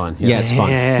biking's fun. Yeah, it's fun.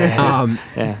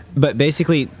 Yeah. But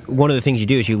basically, one of the things you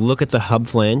do is you look at the hub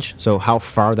flange, so how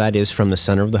far that is from the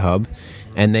center of the hub,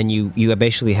 and then you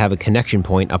basically have a connection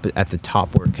point up at the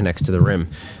top where it connects to the rim.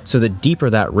 So the deeper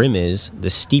that rim is,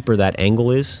 the steeper that angle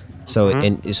is. So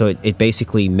it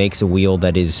basically makes a wheel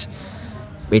that it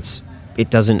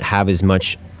doesn't have as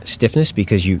much stiffness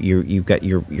because you've got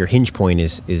your hinge point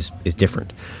is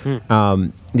different.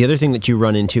 The other thing that you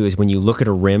run into is when you look at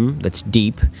a rim that's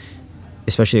deep,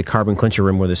 especially a carbon clincher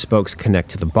rim where the spokes connect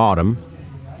to the bottom,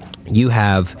 you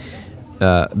have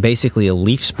basically a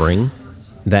leaf spring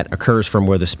that occurs from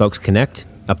where the spokes connect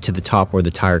up to the top where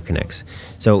the tire connects.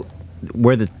 So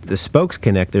where the spokes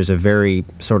connect, there's a very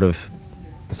sort of,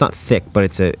 it's not thick, but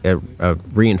it's a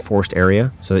reinforced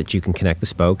area so that you can connect the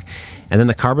spoke. And then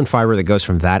the carbon fiber that goes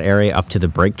from that area up to the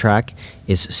brake track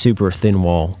is super thin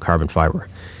wall carbon fiber.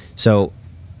 So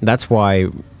that's why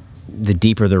the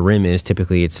deeper the rim is,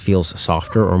 typically it feels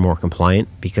softer or more compliant,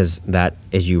 because that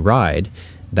as you ride,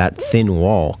 that thin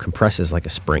wall compresses like a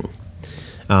spring.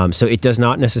 So it does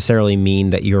not necessarily mean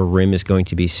that your rim is going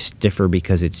to be stiffer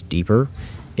because it's deeper.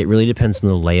 It really depends on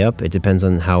the layup. It depends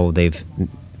on how they've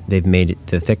made it,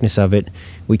 the thickness of it.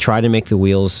 We try to make the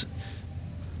wheels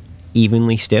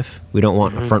evenly stiff. We don't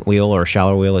want a front wheel or a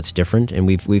shallow wheel. It's different, and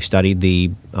we've studied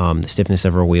the stiffness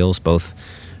of our wheels both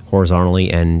horizontally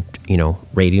and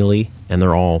radially, and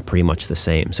they're all pretty much the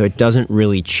same. So it doesn't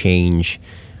really change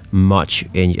much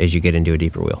as you get into a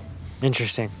deeper wheel.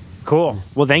 Interesting. Cool.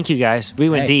 Well, thank you guys. We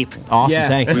went deep. Awesome. Yeah.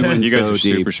 Thanks. We went You guys so are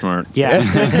deep. super smart. Yeah.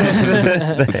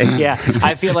 Yeah.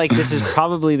 I feel like this is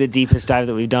probably the deepest dive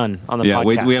that we've done on the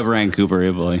podcast. We have Ryan Cooper,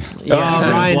 really.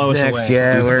 Yeah. Ryan's blow us next. away.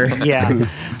 Yeah, we're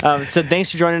Yeah. So thanks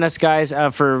for joining us, guys.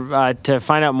 To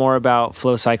find out more about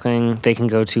Flow Cycling, they can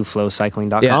go to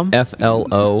flowcycling.com.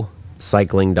 FLO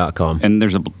cycling.com. And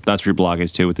that's where your blog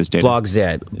is too with this data.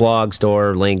 Blog,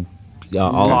 store, link,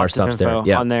 all of our stuff's there.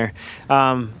 On there.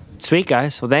 Sweet,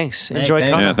 guys. Well, thanks. Enjoy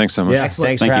thanks. talking. Yeah, thanks so much. Yeah, thanks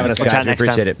Thank for you. having us, We'll chat guys. We next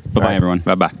appreciate time. it. Bye-bye, everyone.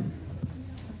 Bye-bye.